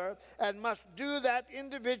another and must do that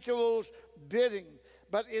individual's bidding.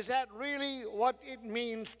 But is that really what it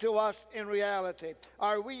means to us in reality?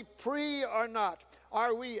 Are we free or not?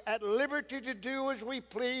 Are we at liberty to do as we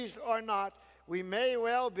please or not? We may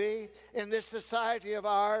well be in this society of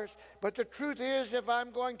ours, but the truth is, if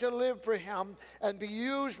I'm going to live for him and be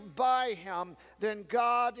used by him, then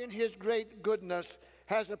God in his great goodness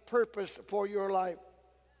has a purpose for your life.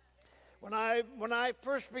 When I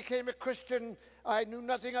first became a Christian, I knew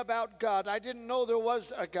nothing about God. I didn't know there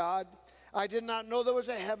was a God. I did not know there was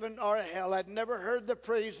a heaven or a hell. I'd never heard the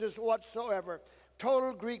praises whatsoever.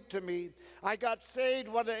 Total Greek to me. I got saved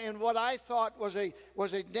in what I thought was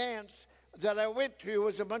a dance that I went to.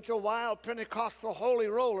 Was a bunch of wild Pentecostal holy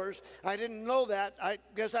rollers. I didn't know that. I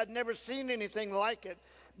guess I'd never seen anything like it.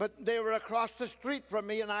 But they were across the street from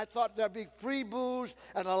me, and I thought there'd be free booze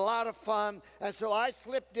and a lot of fun. And so I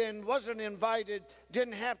slipped in, wasn't invited,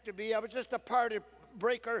 didn't have to be. I was just a party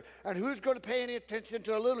breaker, and who's going to pay any attention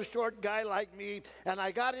to a little short guy like me? And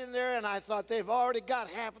I got in there, and I thought they've already got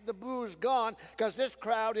half of the booze gone because this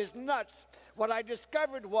crowd is nuts. What I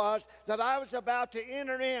discovered was that I was about to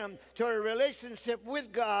enter into a relationship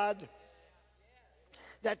with God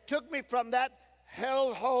that took me from that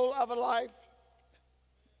hellhole of a life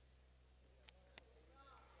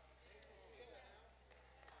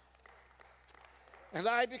and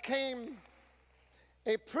I became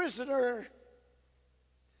a prisoner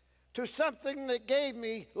to something that gave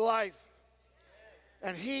me life.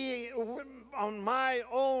 And he, on my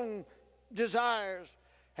own desires,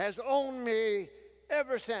 has owned me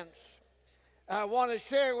ever since. I want to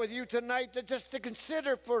share with you tonight that just to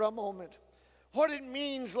consider for a moment what it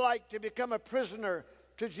means like to become a prisoner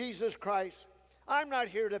to Jesus Christ. I'm not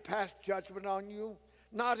here to pass judgment on you,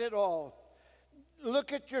 not at all.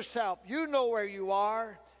 Look at yourself. You know where you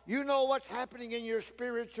are. You know what's happening in your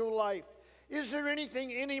spiritual life. Is there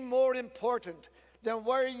anything any more important than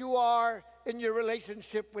where you are in your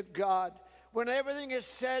relationship with God? When everything is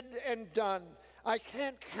said and done, I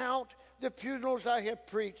can't count the funerals I have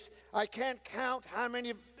preached. I can't count how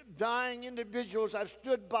many dying individuals I've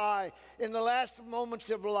stood by in the last moments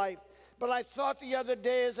of life. But I thought the other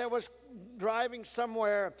day as I was driving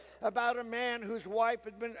somewhere about a man whose wife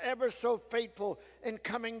had been ever so faithful in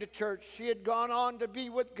coming to church. She had gone on to be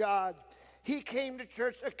with God. He came to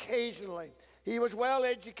church occasionally. He was well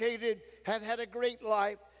educated, had had a great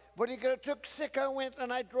life. But he took sick. I went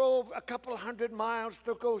and I drove a couple 100 miles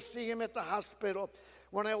to go see him at the hospital.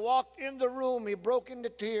 When I walked in the room, he broke into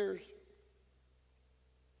tears.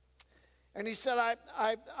 And he said,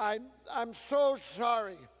 I'm so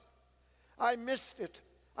sorry. I missed it.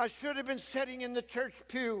 I should have been sitting in the church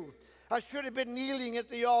pew. I should have been kneeling at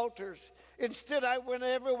the altars. Instead, I went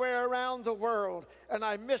everywhere around the world, and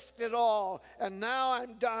I missed it all. And now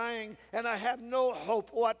I'm dying, and I have no hope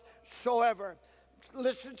whatsoever.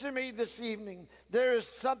 Listen to me this evening. There is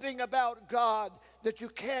something about God that you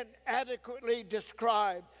can't adequately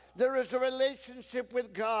describe. There is a relationship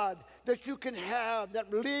with God that you can have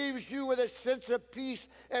that leaves you with a sense of peace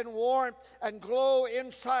and warmth and glow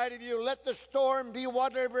inside of you. Let the storm be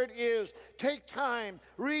whatever it is. Take time.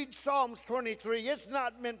 Read Psalms 23. It's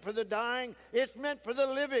not meant for the dying. It's meant for the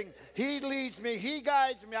living. He leads me. He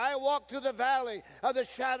guides me. I walk through the valley of the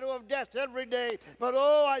shadow of death every day. But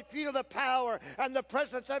oh, I feel the power and the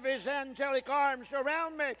presence of his angelic arms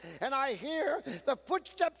around me. And I hear the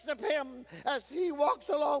footsteps of him as he walks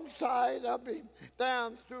alongside of me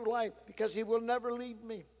down through life, because he will never leave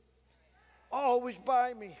me, always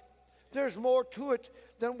by me. There's more to it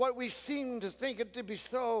than what we seem to think it to be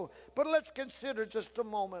so. But let's consider just a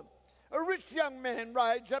moment. A rich young man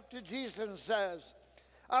rides up to Jesus and says,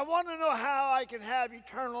 I want to know how I can have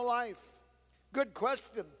eternal life. Good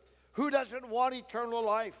question. Who doesn't want eternal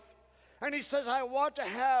life? And he says, I want to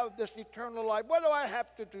have this eternal life. What do I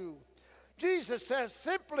have to do? Jesus says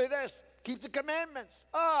simply this: keep the commandments.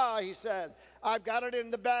 He said, I've got it in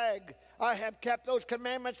the bag. I have kept those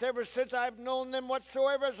commandments ever since I've known them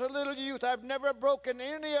whatsoever as a little youth. I've never broken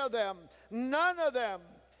any of them, none of them.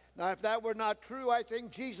 Now, if that were not true, I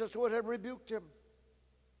think Jesus would have rebuked him.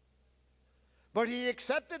 But he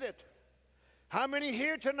accepted it. How many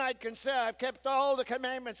here tonight can say, I've kept all the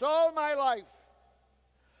commandments all my life,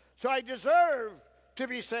 so I deserve to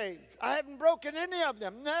be saved? I haven't broken any of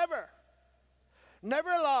them, never.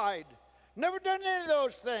 Never lied, never done any of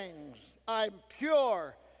those things. I'm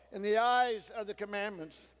pure in the eyes of the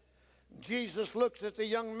commandments. Jesus looks at the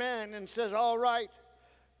young man and says, all right,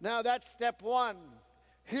 now that's step one.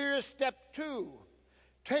 Here's step two.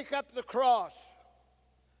 Take up the cross.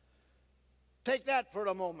 Take that for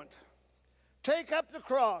a moment. Take up the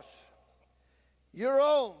cross, your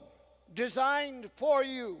own, designed for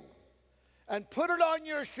you, and put it on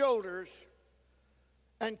your shoulders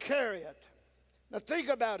and carry it. Now think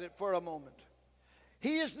about it for a moment.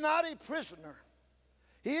 He is not a prisoner.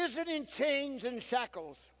 He isn't in chains and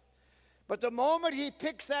shackles. But the moment he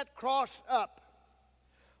picks that cross up,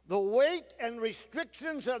 the weight and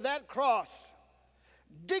restrictions of that cross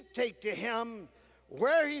dictate to him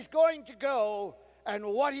where he's going to go and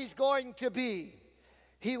what he's going to be.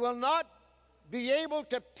 He will not be able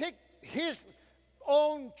to pick his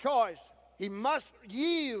own choice. He must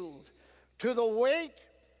yield to the weight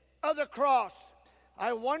of the cross.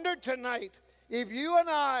 I wonder tonight if you and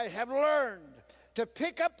I have learned to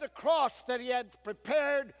pick up the cross that he had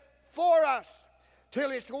prepared for us till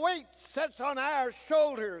its weight sits on our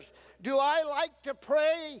shoulders. Do I like to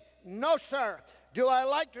pray? No, sir. Do I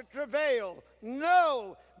like to travail?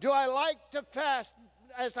 No. Do I like to fast?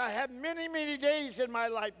 As I have many, many days in my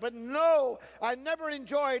life. But no, I never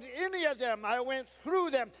enjoyed any of them. I went through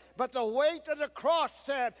them. But the weight of the cross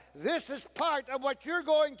said, this is part of what you're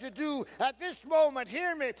going to do at this moment.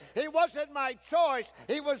 Hear me. It wasn't my choice.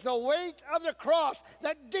 It was the weight of the cross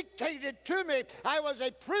that dictated to me. I was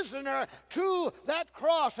a prisoner to that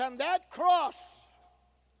cross. And that cross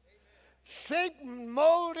shaped and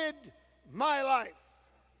molded my life.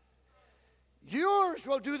 Yours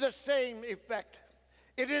will do the same effect.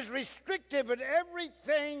 It is restrictive in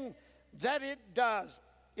everything that it does.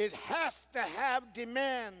 It has to have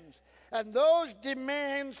demands, and those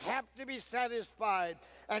demands have to be satisfied.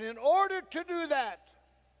 And in order to do that,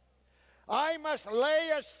 I must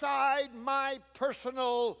lay aside my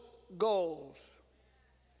personal goals.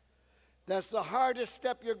 That's the hardest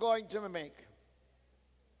step you're going to make.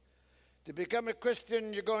 To become a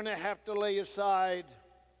Christian, you're going to have to lay aside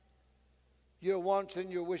your wants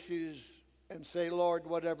and your wishes and say, Lord,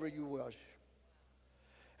 whatever you wish.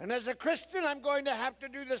 And as a Christian, I'm going to have to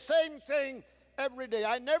do the same thing every day.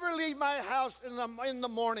 I never leave my house in the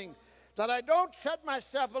morning that I don't shut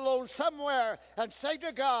myself alone somewhere and say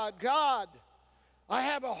to God, God, I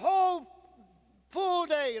have a whole full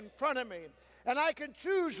day in front of me, and I can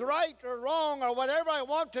choose right or wrong or whatever I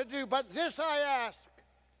want to do, but this I ask.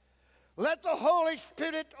 Let the Holy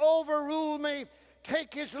Spirit overrule me.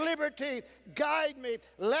 Take his liberty, guide me.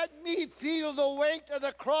 Let me feel the weight of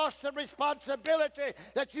the cross of responsibility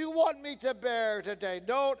that you want me to bear today.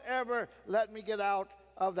 Don't ever let me get out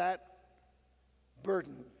of that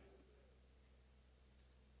burden.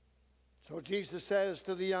 So Jesus says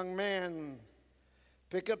to the young man,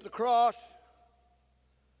 pick up the cross,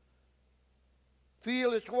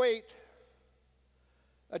 feel its weight,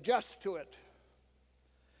 adjust to it.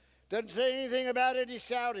 Doesn't say anything about any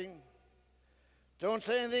shouting. Don't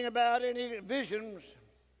say anything about any visions.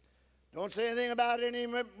 Don't say anything about any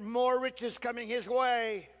more riches coming his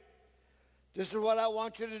way. This is what I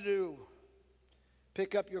want you to do.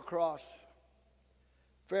 Pick up your cross.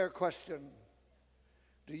 Fair question.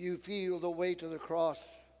 Do you feel the weight of the cross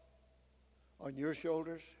on your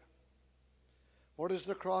shoulders? What does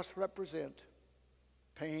the cross represent?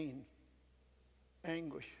 Pain,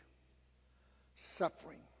 anguish,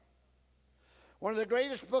 suffering. One of the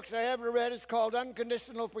greatest books I ever read is called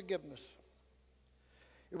Unconditional Forgiveness.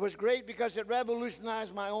 It was great because it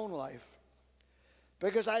revolutionized my own life.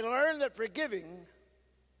 Because I learned that forgiving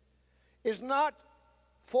is not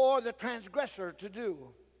for the transgressor to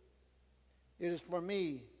do. It is for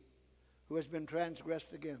me who has been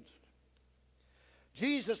transgressed against.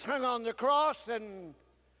 Jesus hung on the cross and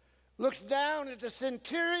looks down at the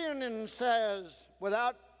centurion and says,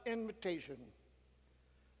 without invitation,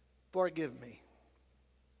 "Forgive me."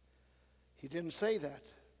 He didn't say that,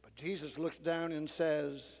 but Jesus looks down and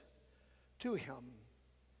says to him,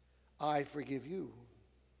 "I forgive you."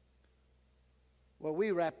 Well,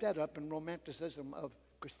 we wrap that up in romanticism of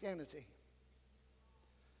Christianity.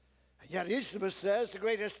 Yet Eusebius says, the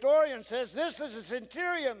great historian says, this is a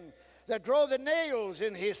centurion that drove the nails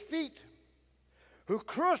in his feet, who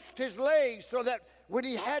crushed his legs so that when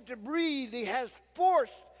he had to breathe, he has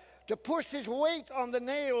force to push his weight on the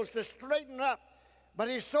nails to straighten up. But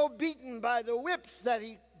he's so beaten by the whips that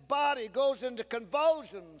his body goes into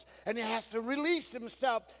convulsions, and he has to release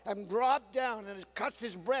himself and drop down, and it cuts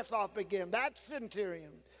his breath off again. That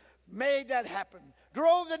centurion made that happen.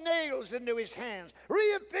 Drove the nails into his hands,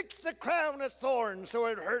 reaffixed the crown of thorns so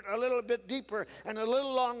it hurt a little bit deeper and a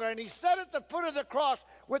little longer, and he sat at the foot of the cross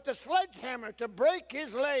with the sledgehammer to break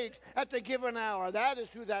his legs at the given hour. That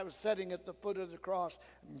is who that was sitting at the foot of the cross.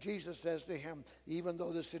 And Jesus says to him, even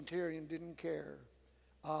though the centurion didn't care,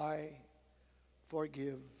 "I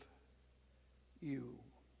forgive you."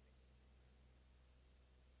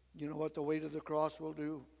 You know what the weight of the cross will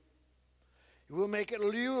do? It will make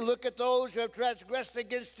you look at those who have transgressed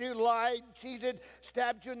against you, lied, cheated,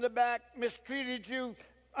 stabbed you in the back, mistreated you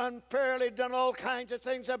unfairly, done all kinds of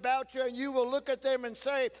things about you, and you will look at them and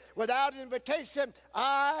say, without invitation,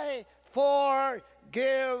 "I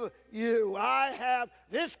forgive you. I have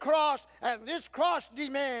this cross, and this cross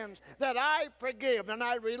demands that I forgive, and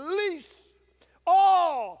I release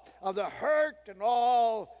all of the hurt and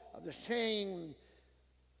all of the shame,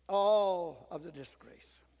 all of the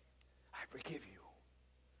disgrace. I forgive you.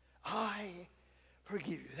 I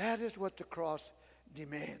forgive you." That is what the cross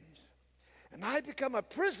demands. And I become a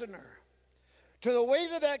prisoner to the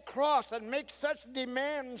weight of that cross and makes such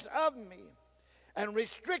demands of me and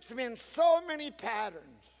restricts me in so many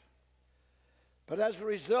patterns. But as a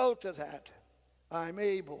result of that, I'm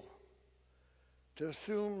able to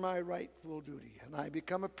assume my rightful duty, and I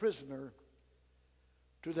become a prisoner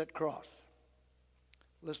to that cross.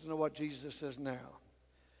 Listen to what Jesus says now.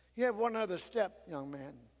 You have one other step, young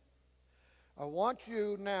man. I want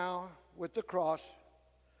you now, with the cross,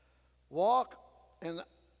 walk, and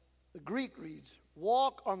the Greek reads,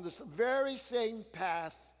 walk on this very same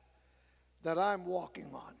path that I'm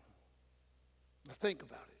walking on. Now think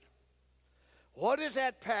about it. What is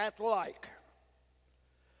that path like?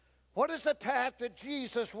 What is the path that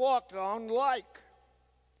Jesus walked on like?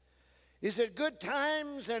 Is it good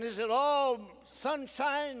times, and is it all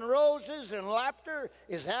sunshine, roses, and laughter?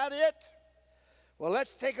 Is that it? Well,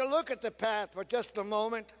 let's take a look at the path for just a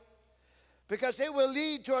moment, because it will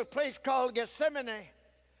lead to a place called Gethsemane,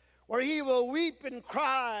 where he will weep and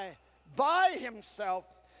cry by himself,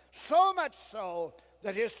 so much so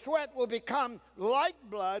that his sweat will become like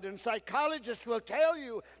blood, and psychologists will tell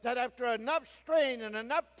you that after enough strain and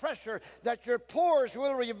enough pressure that your pores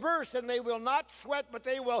will reverse and they will not sweat, but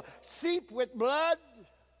they will seep with blood.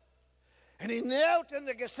 And he knelt in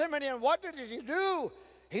the Gethsemane, and what does he do?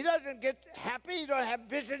 He doesn't get happy, he don't have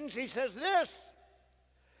visions. He says this,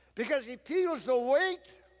 because he feels the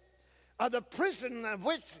weight of the prison of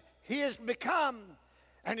which he has become,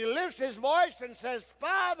 and he lifts his voice and says,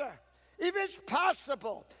 "Father, if it's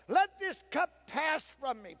possible, let this cup pass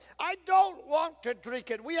from me. I don't want to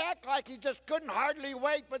drink it." We act like he just couldn't hardly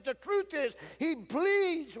wait, but the truth is, he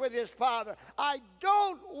pleads with his Father. I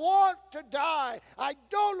don't want to die. I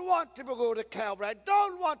don't want to go to Calvary. I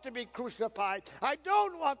don't want to be crucified. I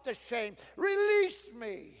don't want the shame. Release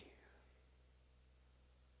me.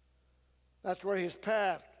 That's where his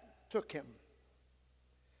path took him.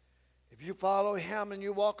 If you follow him and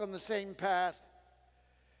you walk on the same path,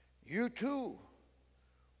 you too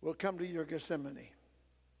will come to your Gethsemane.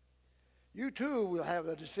 You too will have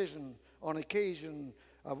a decision on occasion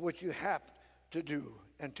of what you have to do,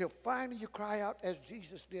 until finally you cry out as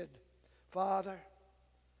Jesus did, "Father,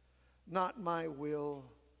 Not my will,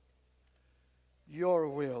 your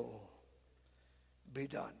will be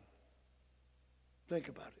done. Think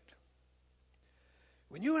about it.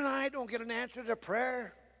 When you and I don't get an answer to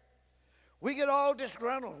prayer, we get all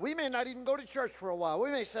disgruntled. We may not even go to church for a while. We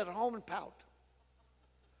may sit at home and pout.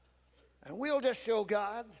 And we'll just show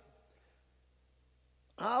God,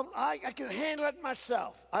 I can handle it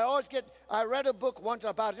myself. I read a book once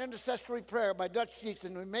about intercessory prayer by Dutch Sheets,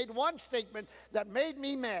 and he made one statement that made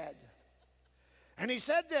me mad. And he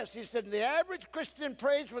said this, he said, the average Christian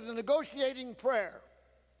prays with a negotiating prayer.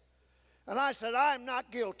 And I said, I'm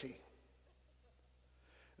not guilty.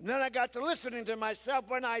 And then I got to listening to myself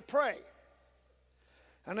when I pray.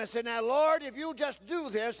 And I said, now, Lord, if you just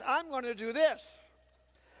do this, I'm going to do this.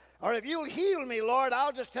 Or if you'll heal me, Lord,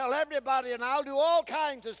 I'll just tell everybody and I'll do all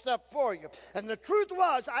kinds of stuff for you. And the truth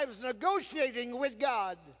was, I was negotiating with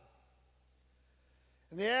God.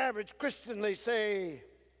 And the average Christian, they say,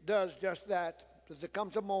 does just that. But there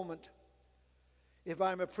comes a moment, if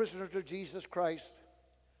I'm a prisoner to Jesus Christ,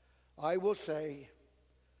 I will say,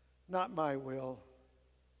 not my will,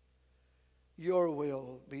 your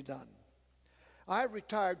will be done. I've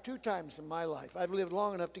retired 2 times in my life. I've lived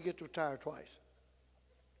long enough to get to retire twice.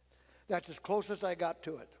 That's as close as I got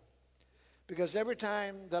to it. Because every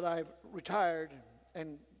time that I've retired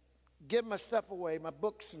and give my stuff away, my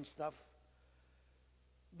books and stuff,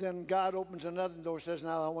 then God opens another door and says,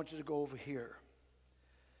 now I want you to go over here.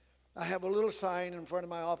 I have a little sign in front of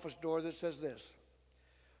my office door that says this: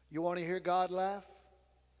 you want to hear God laugh?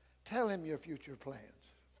 Tell him your future plans.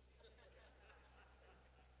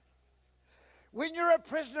 When you're a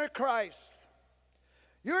prisoner of Christ,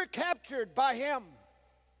 you're captured by him.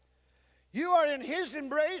 You are in his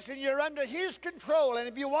embrace and you're under his control. And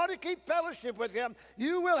if you want to keep fellowship with him,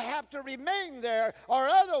 you will have to remain there, or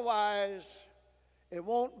otherwise it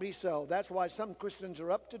won't be so. That's why some Christians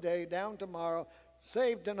are up today, down tomorrow,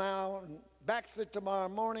 saved now, and backslid tomorrow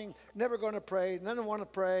morning, never going to pray, and then they want to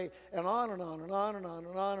pray, and on and on and on and on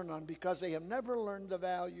and on and on, because they have never learned the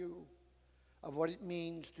value of what it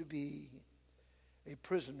means to be a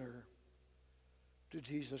prisoner to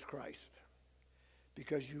Jesus Christ.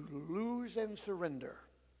 Because you lose and surrender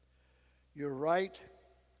your right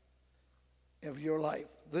of your life.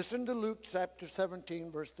 Listen to Luke chapter 17,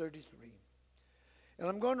 verse 33. And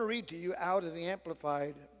I'm going to read to you out of the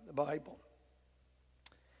Amplified Bible.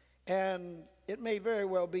 And it may very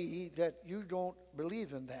well be that you don't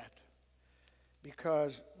believe in that.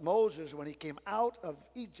 Because Moses, when he came out of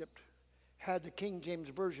Egypt, had the King James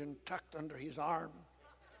Version tucked under his arm.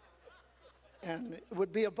 And it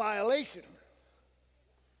would be a violation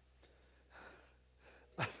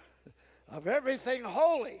of everything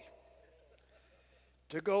holy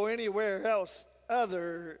to go anywhere else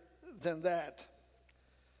other than that.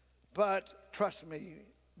 But trust me,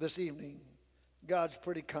 this evening, God's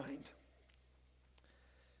pretty kind.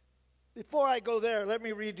 Before I go there, let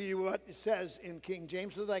me read to you what it says in King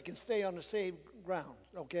James so that I can stay on the saved ground,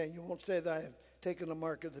 okay? And you won't say that I have taken the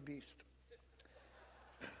mark of the beast.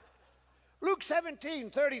 Luke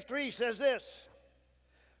 17:33 says this: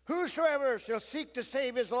 whosoever shall seek to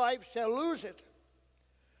save his life shall lose it.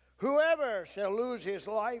 Whoever shall lose his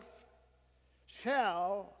life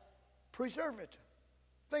shall preserve it.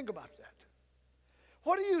 Think about that.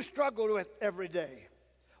 What do you struggle with every day?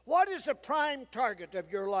 What is the prime target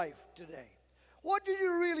of your life today? What do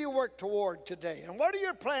you really work toward today? And what are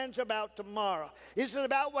your plans about tomorrow? Is it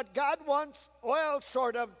about what God wants? Well,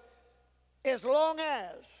 sort of. As long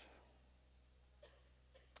as.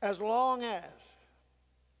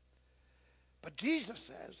 But Jesus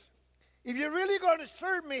says, if you're really going to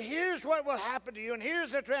serve me, here's what will happen to you, and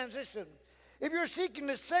here's the transition. If you're seeking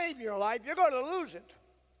to save your life, you're going to lose it.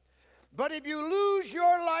 But if you lose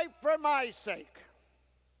your life for my sake,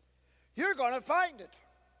 you're going to find it.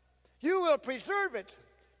 You will preserve it.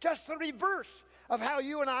 Just the reverse of how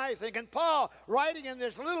you and I think. And Paul, writing in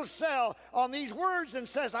this little cell on these words, and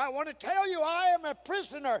says, I want to tell you I am a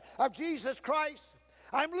prisoner of Jesus Christ.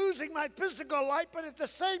 I'm losing my physical life, but at the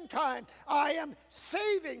same time, I am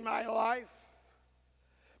saving my life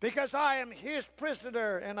because I am his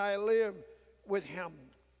prisoner and I live with him.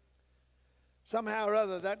 Somehow or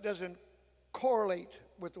other, that doesn't correlate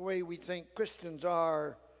with the way we think Christians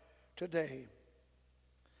are today.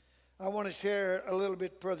 I want to share a little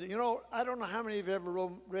bit further. You know, I don't know how many of you have ever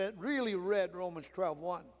really read Romans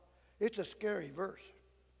 12:1. It's a scary verse.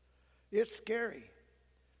 It's scary.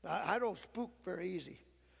 I don't spook very easy.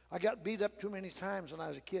 I got beat up too many times when I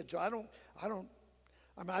was a kid, so I mean,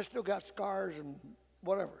 I still got scars and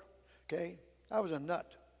whatever, okay? I was a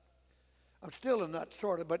nut. I'm still a nut,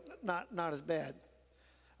 sort of, but not as bad.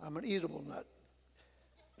 I'm an eatable nut.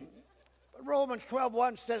 Romans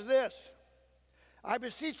 12:1 says this. I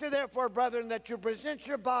beseech you, therefore, brethren, that you present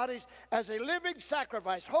your bodies as a living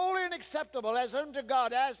sacrifice, holy and acceptable as unto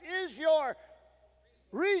God, as is your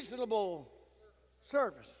reasonable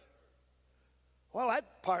service. Well,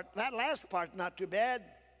 that last part's not too bad.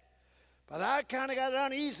 But I kind of got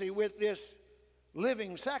uneasy with this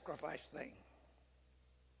living sacrifice thing.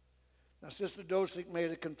 Now, Sister Dosick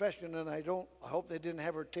made a confession, and I hope they didn't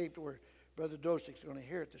have her taped where Brother Dosick's going to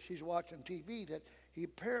hear it, that she's watching TV that he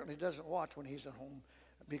apparently doesn't watch when he's at home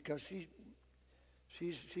because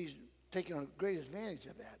she's taking a great advantage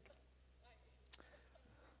of that.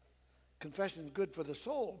 Confession is good for the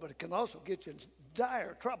soul, but it can also get you in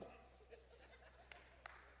dire trouble.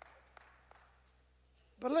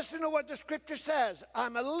 But listen to what the scripture says.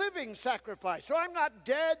 I'm a living sacrifice, so I'm not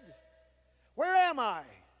dead. Where am I?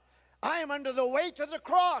 I am under the weight of the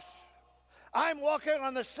cross. I'm walking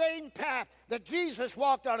on the same path that Jesus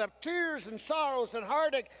walked on, of tears and sorrows and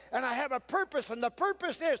heartache, and I have a purpose, and the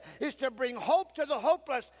purpose is to bring hope to the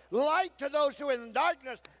hopeless, light to those who are in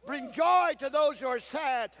darkness, bring joy to those who are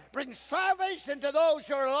sad, bring salvation to those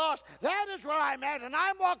who are lost. That is where I'm at, and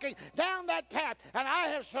I'm walking down that path, and I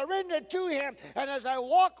have surrendered to Him, and as I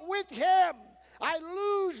walk with Him, I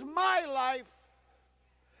lose my life,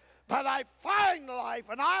 but I find life.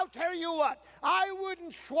 And I'll tell you what, I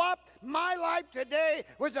wouldn't swap my life today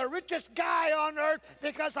with the richest guy on earth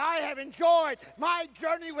because I have enjoyed my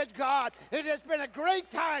journey with God. It has been a great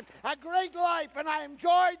time, a great life, and I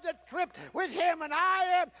enjoyed the trip with Him, and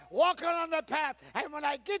I am walking on the path. And when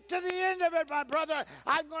I get to the end of it, my brother,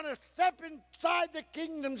 I'm going to step inside the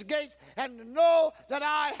kingdom's gates and know that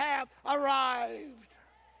I have arrived.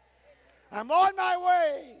 I'm on my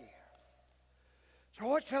way. So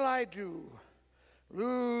what shall I do?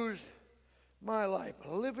 Lose my life.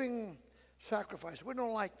 A living sacrifice. We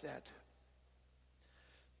don't like that.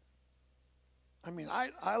 I mean,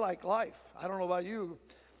 I like life. I don't know about you.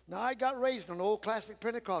 Now, I got raised in an old classic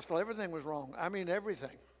Pentecostal. Everything was wrong. I mean,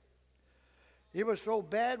 everything. It was so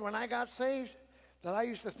bad when I got saved that I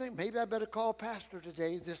used to think, maybe I better call pastor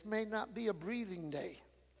today. This may not be a breathing day.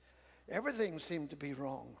 Everything seemed to be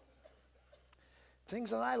wrong.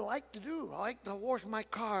 Things that I like to do. I like to wash my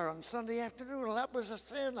car on Sunday afternoon. Well, that was a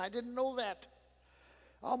sin. I didn't know that.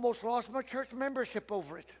 I almost lost my church membership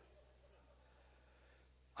over it.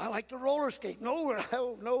 I like to roller skate. No,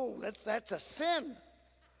 that's a sin.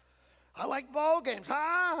 I like ball games.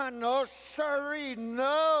 No, sorry,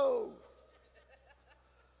 no.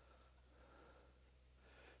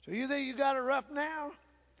 So you think you got it rough now?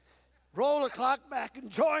 Roll the clock back and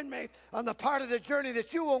join me on the part of the journey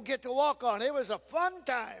that you won't get to walk on. It was a fun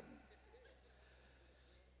time.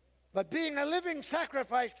 But being a living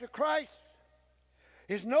sacrifice to Christ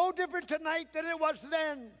is no different tonight than it was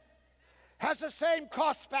then. Has the same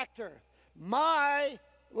cost factor. My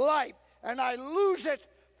life. And I lose it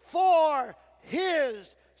for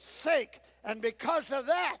His sake. And because of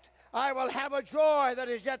that, I will have a joy that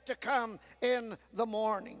is yet to come in the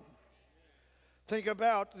morning. Think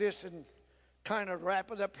about this and kind of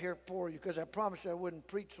wrap it up here for you, because I promised I wouldn't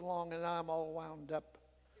preach long and I'm all wound up.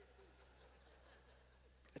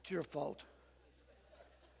 It's your fault.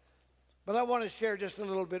 But I want to share just a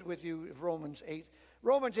little bit with you of Romans 8.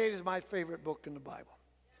 Romans 8 is my favorite book in the Bible.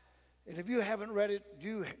 And if you haven't read it,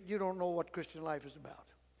 you don't know what Christian life is about.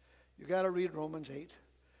 You got to read Romans 8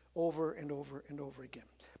 over and over and over again.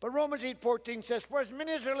 But Romans 8:14 says, for as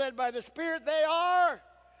many as are led by the Spirit, they are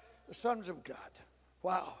the sons of God.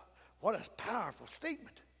 Wow, what a powerful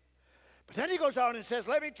statement. But then he goes on and says,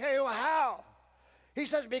 let me tell you how. He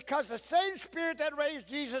says, because the same Spirit that raised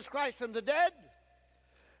Jesus Christ from the dead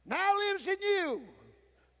now lives in you.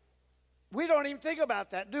 We don't even think about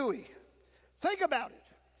that, do we? Think about it.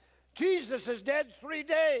 Jesus is dead 3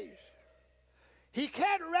 days. He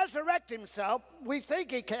can't resurrect himself. We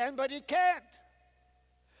think he can, but he can't.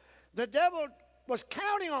 The devil was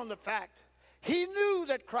counting on the fact. He knew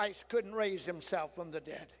that Christ couldn't raise himself from the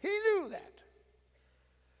dead. He knew that.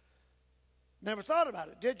 Never thought about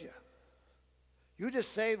it, did you? You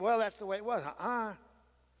just say, well, that's the way it was.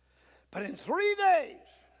 But in 3 days,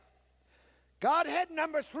 Godhead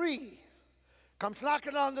number 3 comes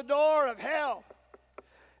knocking on the door of hell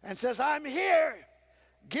and says, I'm here.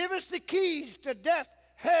 Give us the keys to death,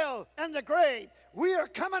 hell, and the grave. We are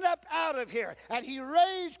coming up out of here. And he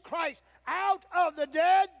raised Christ out of the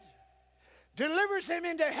dead, delivers him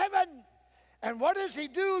into heaven, And what does he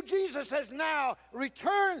do? Jesus says, now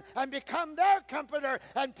return and become their comforter.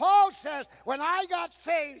 And Paul says, when I got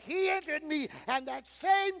saved, he entered me, and that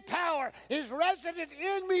same power is resident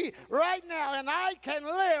in me right now. And I can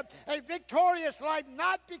live a victorious life,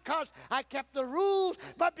 not because I kept the rules,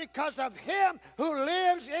 but because of him who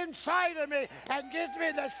lives inside of me and gives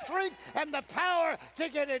me the strength and the power to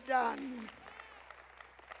get it done.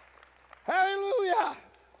 Hallelujah.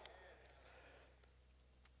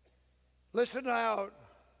 Listen now.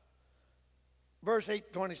 Verse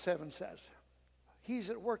 8:27 says, he's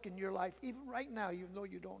at work in your life even right now, even though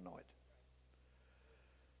you don't know it.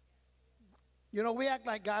 You know, we act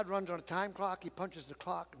like God runs on a time clock. He punches the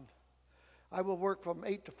clock, and I will work from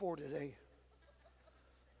 8 to 4 today.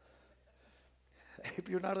 If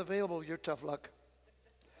you're not available, you're tough luck.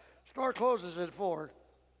 Store closes at 4.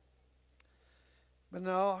 But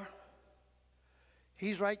no,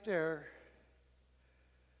 he's right there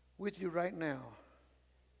with you right now.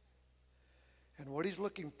 And what he's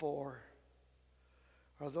looking for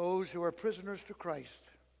are those who are prisoners to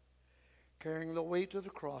Christ, carrying the weight of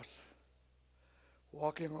the cross,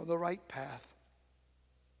 walking on the right path.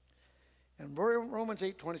 And Romans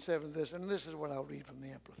 8:27, this is what I'll read from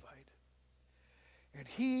the Amplified. And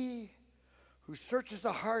he who searches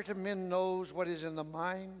the heart of men knows what is in the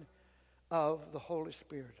mind of the Holy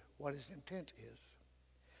Spirit, what his intent is.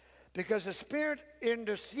 Because the Spirit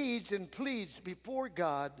intercedes and pleads before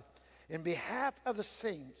God in behalf of the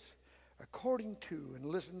saints according to, and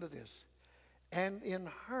listen to this, and in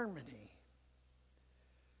harmony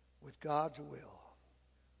with God's will.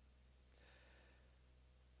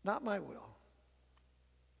 Not my will,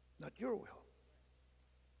 not your will,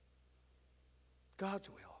 God's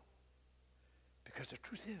will. Because the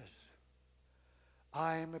truth is,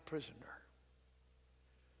 I am a prisoner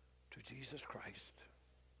to Jesus Christ.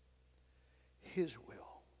 His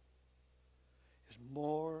will is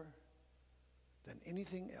more than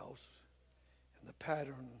anything else in the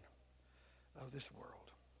pattern of this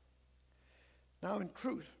world. Now, in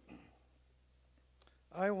truth,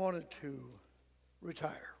 I wanted to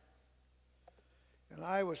retire, and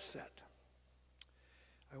I was set.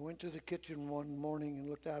 I went to the kitchen one morning and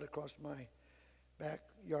looked out across my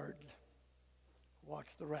backyard,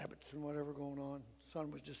 watched the rabbits and whatever going on. The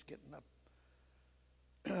sun was just getting up.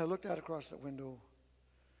 I looked out across the window,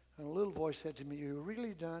 and a little voice said to me, "Are you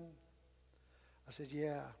really done?" I said,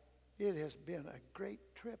 "Yeah, it has been a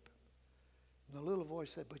great trip." And the little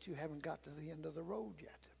voice said, "But you haven't got to the end of the road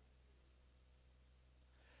yet."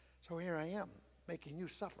 So here I am, making you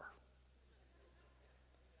suffer.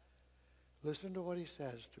 Listen to what he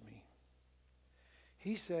says to me.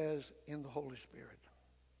 He says in the Holy Spirit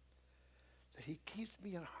that he keeps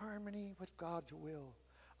me in harmony with God's will.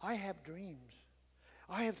 I have dreams.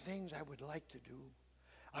 I have things I would like to do.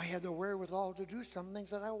 I have the wherewithal to do some things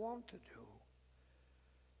that I want to do.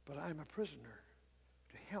 But I'm a prisoner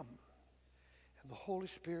to him. And the Holy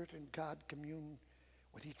Spirit and God commune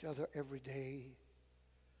with each other every day,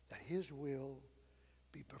 that his will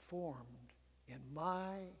be performed in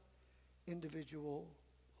my individual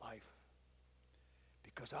life,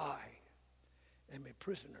 because I am a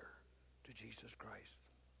prisoner to Jesus Christ.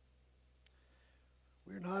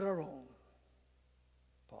 We're not our own,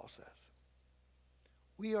 Paul says.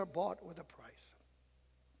 We are bought with a price.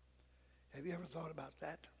 Have you ever thought about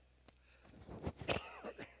that?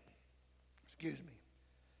 Excuse me.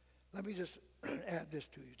 Let me just add this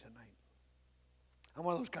to you tonight. I'm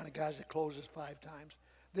one of those kind of guys that closes 5 times.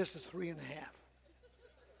 This is 3.5.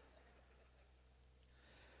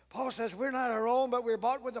 Paul says we're not our own, but we're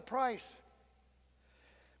bought with a price.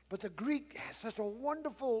 But the Greek has such a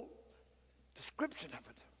wonderful description of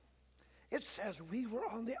it. It says we were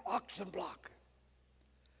on the auction block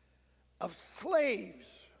of slaves.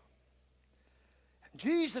 And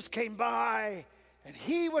Jesus came by, and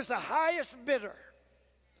he was the highest bidder.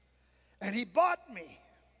 And he bought me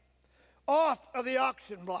off of the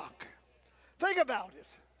auction block. Think about it.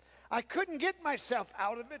 I couldn't get myself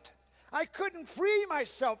out of it. I couldn't free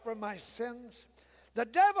myself from my sins. The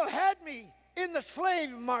devil had me in the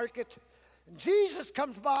slave market. And Jesus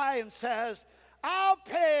comes by and says, "I'll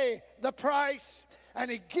pay the price." And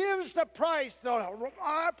he gives the price.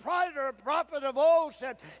 Our prophet of old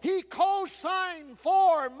said, he co-signed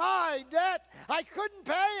for my debt. I couldn't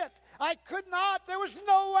pay it. I could not. There was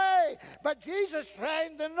no way. But Jesus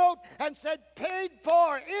signed the note and said, paid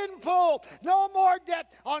for in full. No more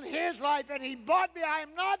debt on his life. And he bought me. I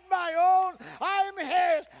am not my own. I am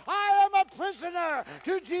his. I am a prisoner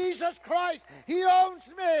to Jesus Christ. He owns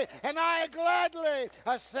me. And I gladly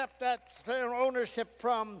accept that ownership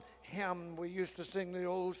from hymn. We used to sing the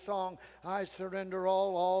old song, I surrender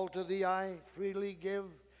all to thee I freely give.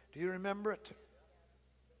 Do you remember it?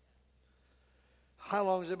 How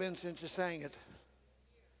long has it been since you sang it?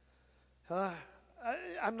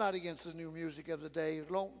 I'm not against the new music of the day.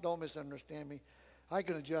 Don't misunderstand me. I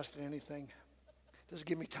can adjust to anything. Just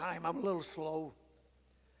give me time. I'm a little slow.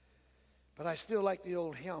 But I still like the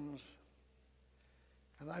old hymns.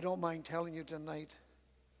 And I don't mind telling you tonight,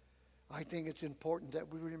 I think it's important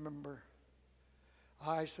that we remember,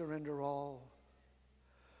 I surrender all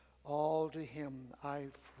to him I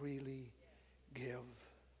freely give.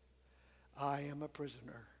 I am a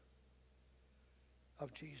prisoner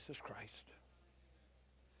of Jesus Christ.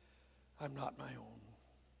 I'm not my own.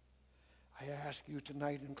 I ask you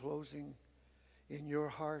tonight in closing, in your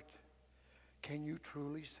heart, can you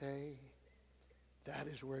truly say that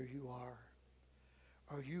is where you are?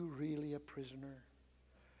 Are you really a prisoner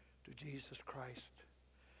to Jesus Christ?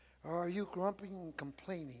 Or are you grumping and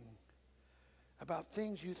complaining about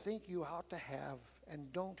things you think you ought to have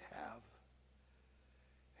and don't have?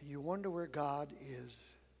 And you wonder where God is.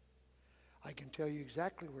 I can tell you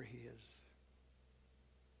exactly where he is.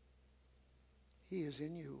 He is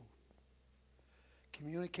in you,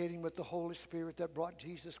 communicating with the Holy Spirit that brought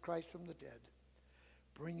Jesus Christ from the dead,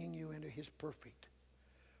 bringing you into his perfect,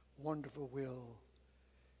 wonderful will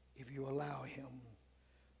if you allow him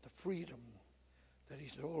the freedom that he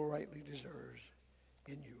so rightly deserves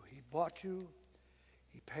in you. He bought you.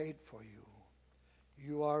 He paid for you.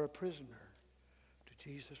 You are a prisoner to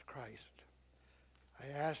Jesus Christ. I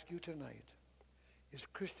ask you tonight, is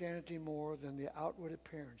Christianity more than the outward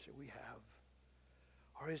appearance that we have?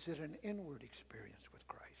 Or is it an inward experience with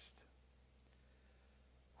Christ?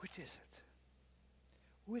 Which is it?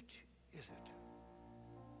 Which is it?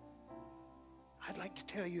 I'd like to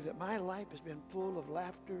tell you that my life has been full of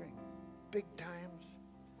laughter and big times.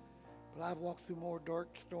 But I've walked through more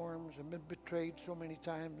dark storms and been betrayed so many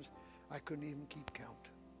times I couldn't even keep count.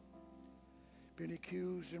 Been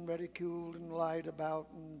accused and ridiculed and lied about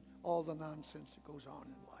and all the nonsense that goes on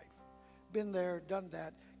in life. Been there, done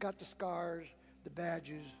that, got the scars, the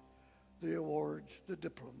badges, the awards, the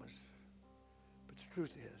diplomas. But the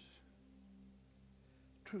truth is,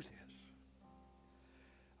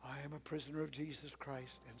 I am a prisoner of Jesus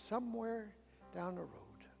Christ, and somewhere down the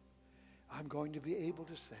road, I'm going to be able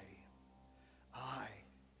to say, I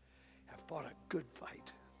have fought a good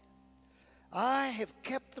fight. I have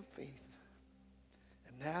kept the faith.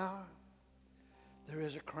 And now there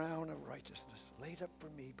is a crown of righteousness laid up for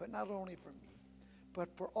me, but not only for me, but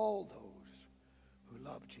for all those who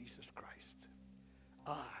love Jesus Christ.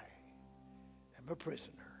 I am a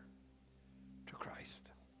prisoner to Christ.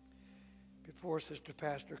 Before Sister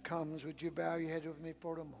Pastor comes, would you bow your head with me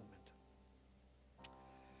for a moment?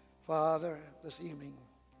 Father, this evening,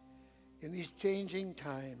 in these changing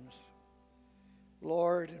times,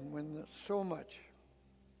 Lord, and when so much,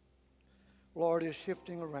 Lord, is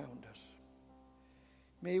shifting around us,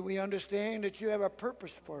 may we understand that you have a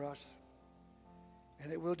purpose for us,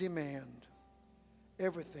 and it will demand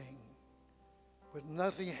everything with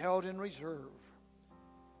nothing held in reserve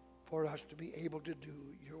for us to be able to do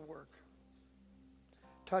your work.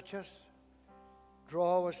 Touch us,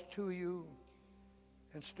 draw us to you,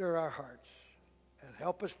 and stir our hearts, and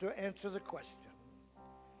help us to answer the question,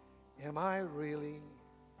 am I really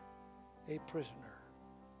a prisoner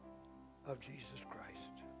of Jesus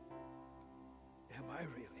Christ? Am I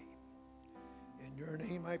really? In your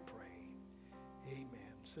name I pray. Amen.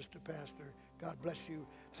 Sister Pastor, God bless you.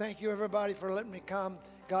 Thank you, everybody, for letting me come.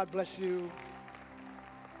 God bless you.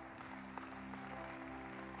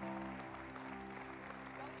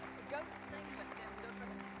 Go sing with them. They're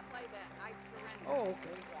going to play that I Surrender. Oh,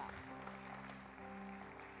 okay. Yeah.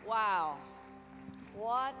 Wow.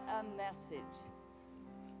 What a message.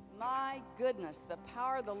 My goodness, the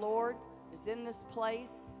power of the Lord is in this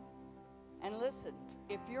place. And listen,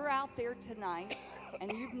 if you're out there tonight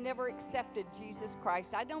and you've never accepted Jesus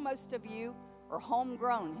Christ, I know most of you are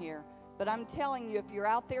homegrown here, but I'm telling you, if you're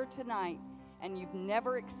out there tonight and you've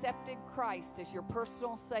never accepted Christ as your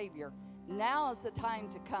personal Savior, now is the time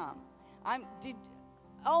to come.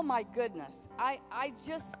 Oh my goodness,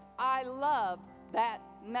 I love that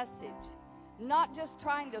message. Not just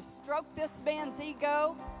trying to stroke this man's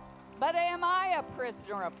ego, but am I a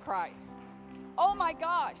prisoner of Christ? Oh my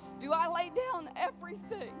gosh, do I lay down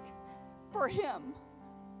everything for him?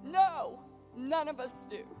 No, none of us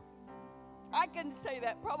do. I can say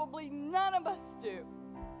that probably none of us do.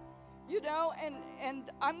 You know,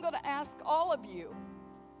 and I'm going to ask all of you,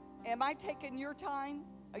 am I taking your time?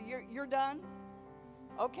 You're done?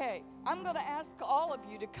 Okay, I'm going to ask all of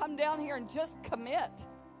you to come down here and just commit.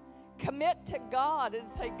 commit to God and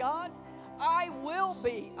say, God, I will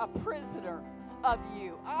be a prisoner of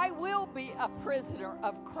you. I will be a prisoner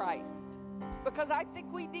of Christ. Because I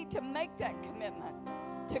think we need to make that commitment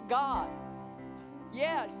to God.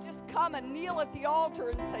 Yes, just come and kneel at the altar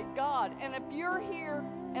and say, God. And if you're here,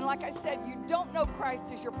 and like I said, you don't know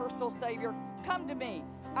Christ as your personal Savior, come to me.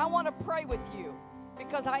 I want to pray with you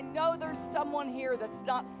because I know there's someone here that's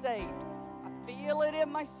not saved. I feel it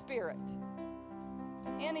in my spirit.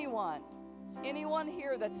 Anyone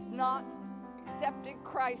here that's not accepted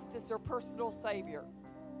Christ as their personal Savior,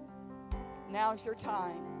 now's your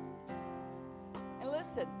time. And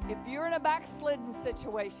listen, if you're in a backslidden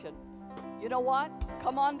situation, you know what?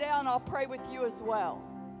 Come on down, I'll pray with you as well.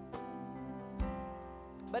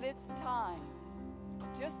 But it's time.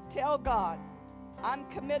 Just tell God, I'm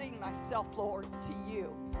committing myself, Lord, to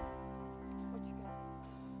you. What you got?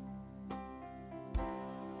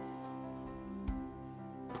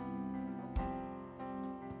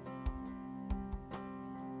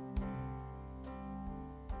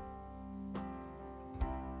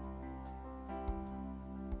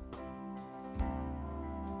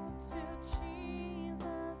 To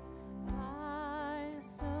Jesus, I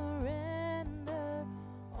surrender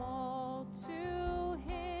all to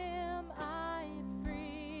Him. I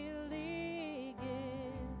freely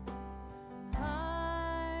give.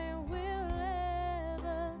 I will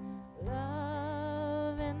ever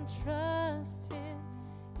love and trust Him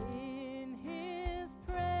in His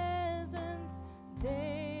presence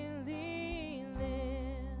daily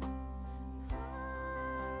live.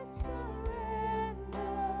 I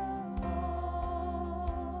surrender all.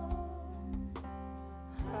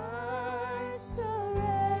 I surrender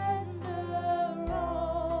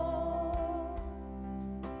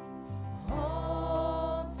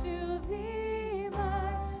all to Thee,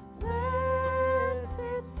 my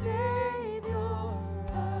blessed Savior.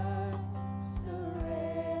 I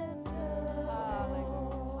surrender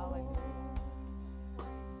Hallelujah.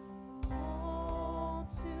 all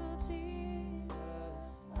to Thee.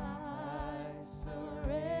 I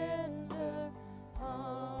surrender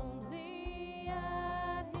humbly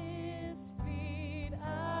at His feet. I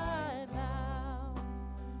bow.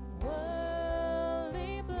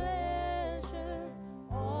 Worldly pleasures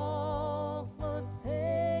all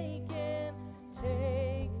forsaken.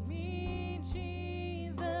 Take me,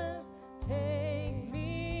 Jesus, take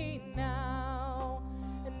me now,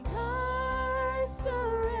 and I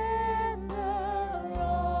surrender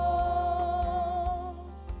all.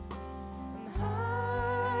 And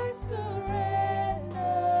I surrender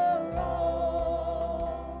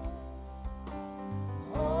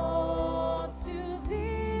all to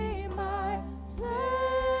Thee, my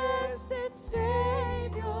blessed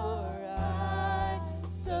Savior. I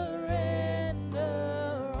surrender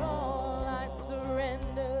all. I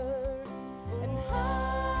surrender, and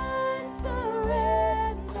I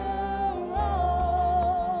surrender all.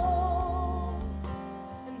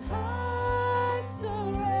 And I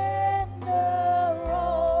surrender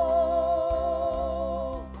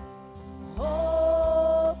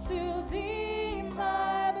all to Thee,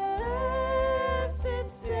 my blessed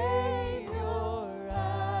Savior.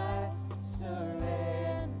 I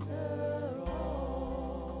surrender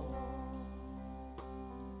all.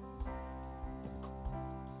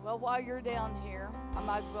 Well, while you're down here, I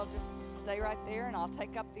might as well just stay right there and I'll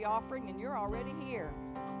take up the offering and you're already here.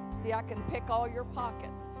 See, I can pick all your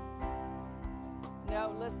pockets.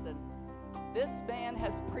 No, listen. This man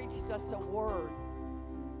has preached us a word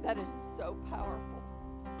that is so powerful.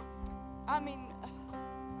 I mean,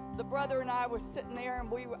 the brother and I was sitting there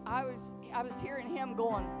and I was hearing him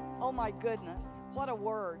going, oh my goodness, what a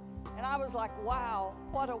word. And I was like, wow,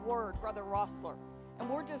 what a word, Brother Rossler. And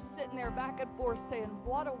we're just sitting there back and forth saying,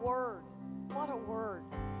 what a word, what a word.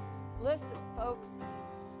 Listen, folks,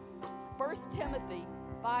 1 Timothy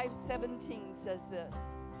 5:17 says this.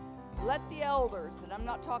 Let the elders, and I'm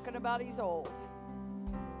not talking about he's old,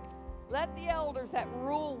 let the elders that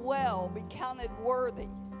rule well be counted worthy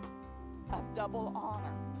of double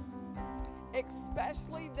honor,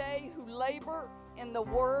 especially they who labor in the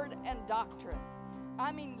word and doctrine.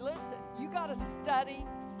 I mean, listen, you got to study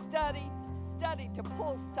to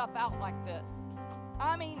pull stuff out like this.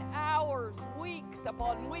 I mean, hours, weeks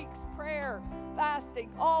upon weeks, prayer,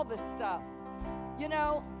 fasting, all this stuff. You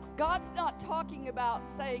know, God's not talking about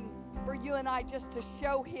saying for you and I just to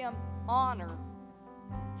show Him honor.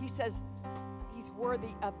 He says He's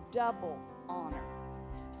worthy of double honor.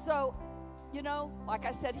 So, you know, like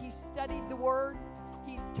I said, He studied the Word.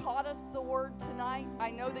 He's taught us the Word tonight. I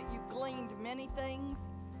know that you gleaned many things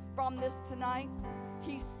from this tonight.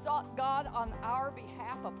 He sought God on our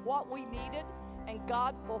behalf of what we needed, and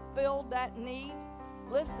God fulfilled that need.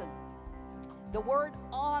 Listen, the word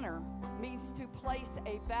honor means to place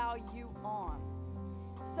a value on.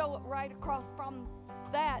 So right across from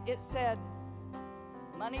that, it said,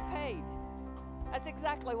 money paid. That's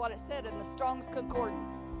exactly what it said in the Strong's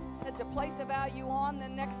Concordance. It said to place a value on,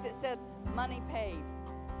 then next it said money paid.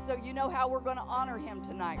 So you know how we're going to honor him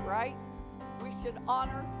tonight, right? We should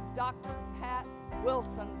honor Dr. Pat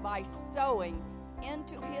Wilson by sowing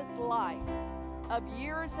into his life of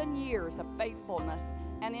years and years of faithfulness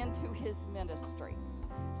and into his ministry.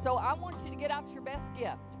 So I want you to get out your best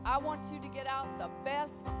gift. I want you to get out the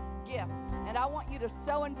best gift. And I want you to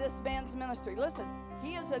sow into this man's ministry. Listen,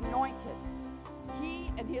 he is anointed.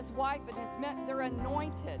 He and his wife and his men, they're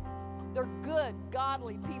anointed. They're good,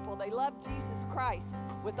 godly people. They love Jesus Christ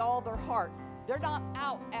with all their heart. They're not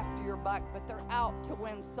out after your buck, but they're out to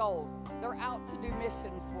win souls. They're out to do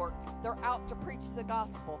missions work. They're out to preach the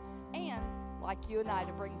gospel. And, like you and I,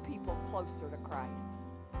 to bring people closer to Christ.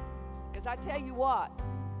 Because I tell you what,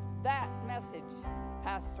 that message,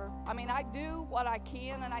 Pastor, I mean, I do what I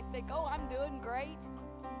can, and I think, oh, I'm doing great.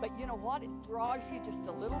 But you know what? It draws you just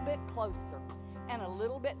a little bit closer and a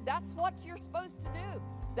little bit. That's what you're supposed to do.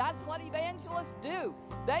 That's what evangelists do.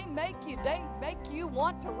 They make you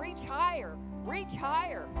want to reach higher, reach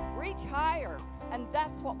higher, reach higher. And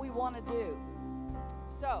that's what we want to do.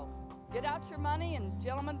 So, get out your money, and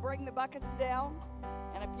gentlemen, bring the buckets down.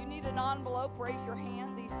 And if you need an envelope, raise your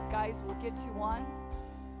hand. These guys will get you one.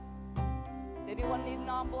 Does anyone need an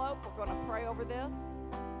envelope? We're going to pray over this.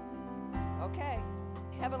 Okay.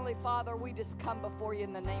 Heavenly Father, we just come before you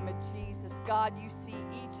in the name of Jesus. God, you see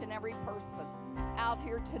each and every person out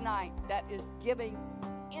here tonight that is giving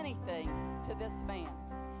anything to this man.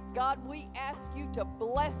 God, we ask you to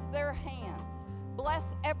bless their hands.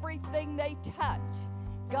 Bless everything they touch.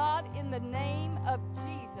 God, in the name of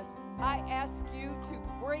Jesus, I ask you to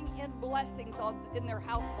bring in blessings in their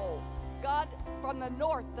household. God, from the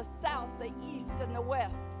north, the south, the east, and the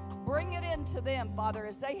west, bring it into them, Father,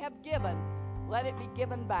 as they have given. Let it be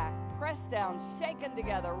given back, pressed down, shaken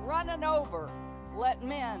together, running over. Let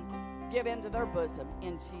men give into their bosom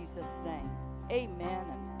in Jesus' name. Amen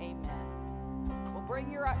and amen. Well, bring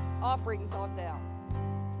your offerings on down.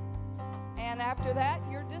 And after that,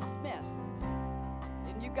 you're dismissed.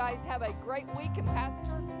 And you guys have a great week. And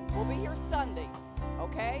Pastor, we'll be here Sunday.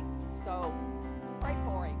 Okay? So pray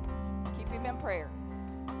for him. Keep him in prayer.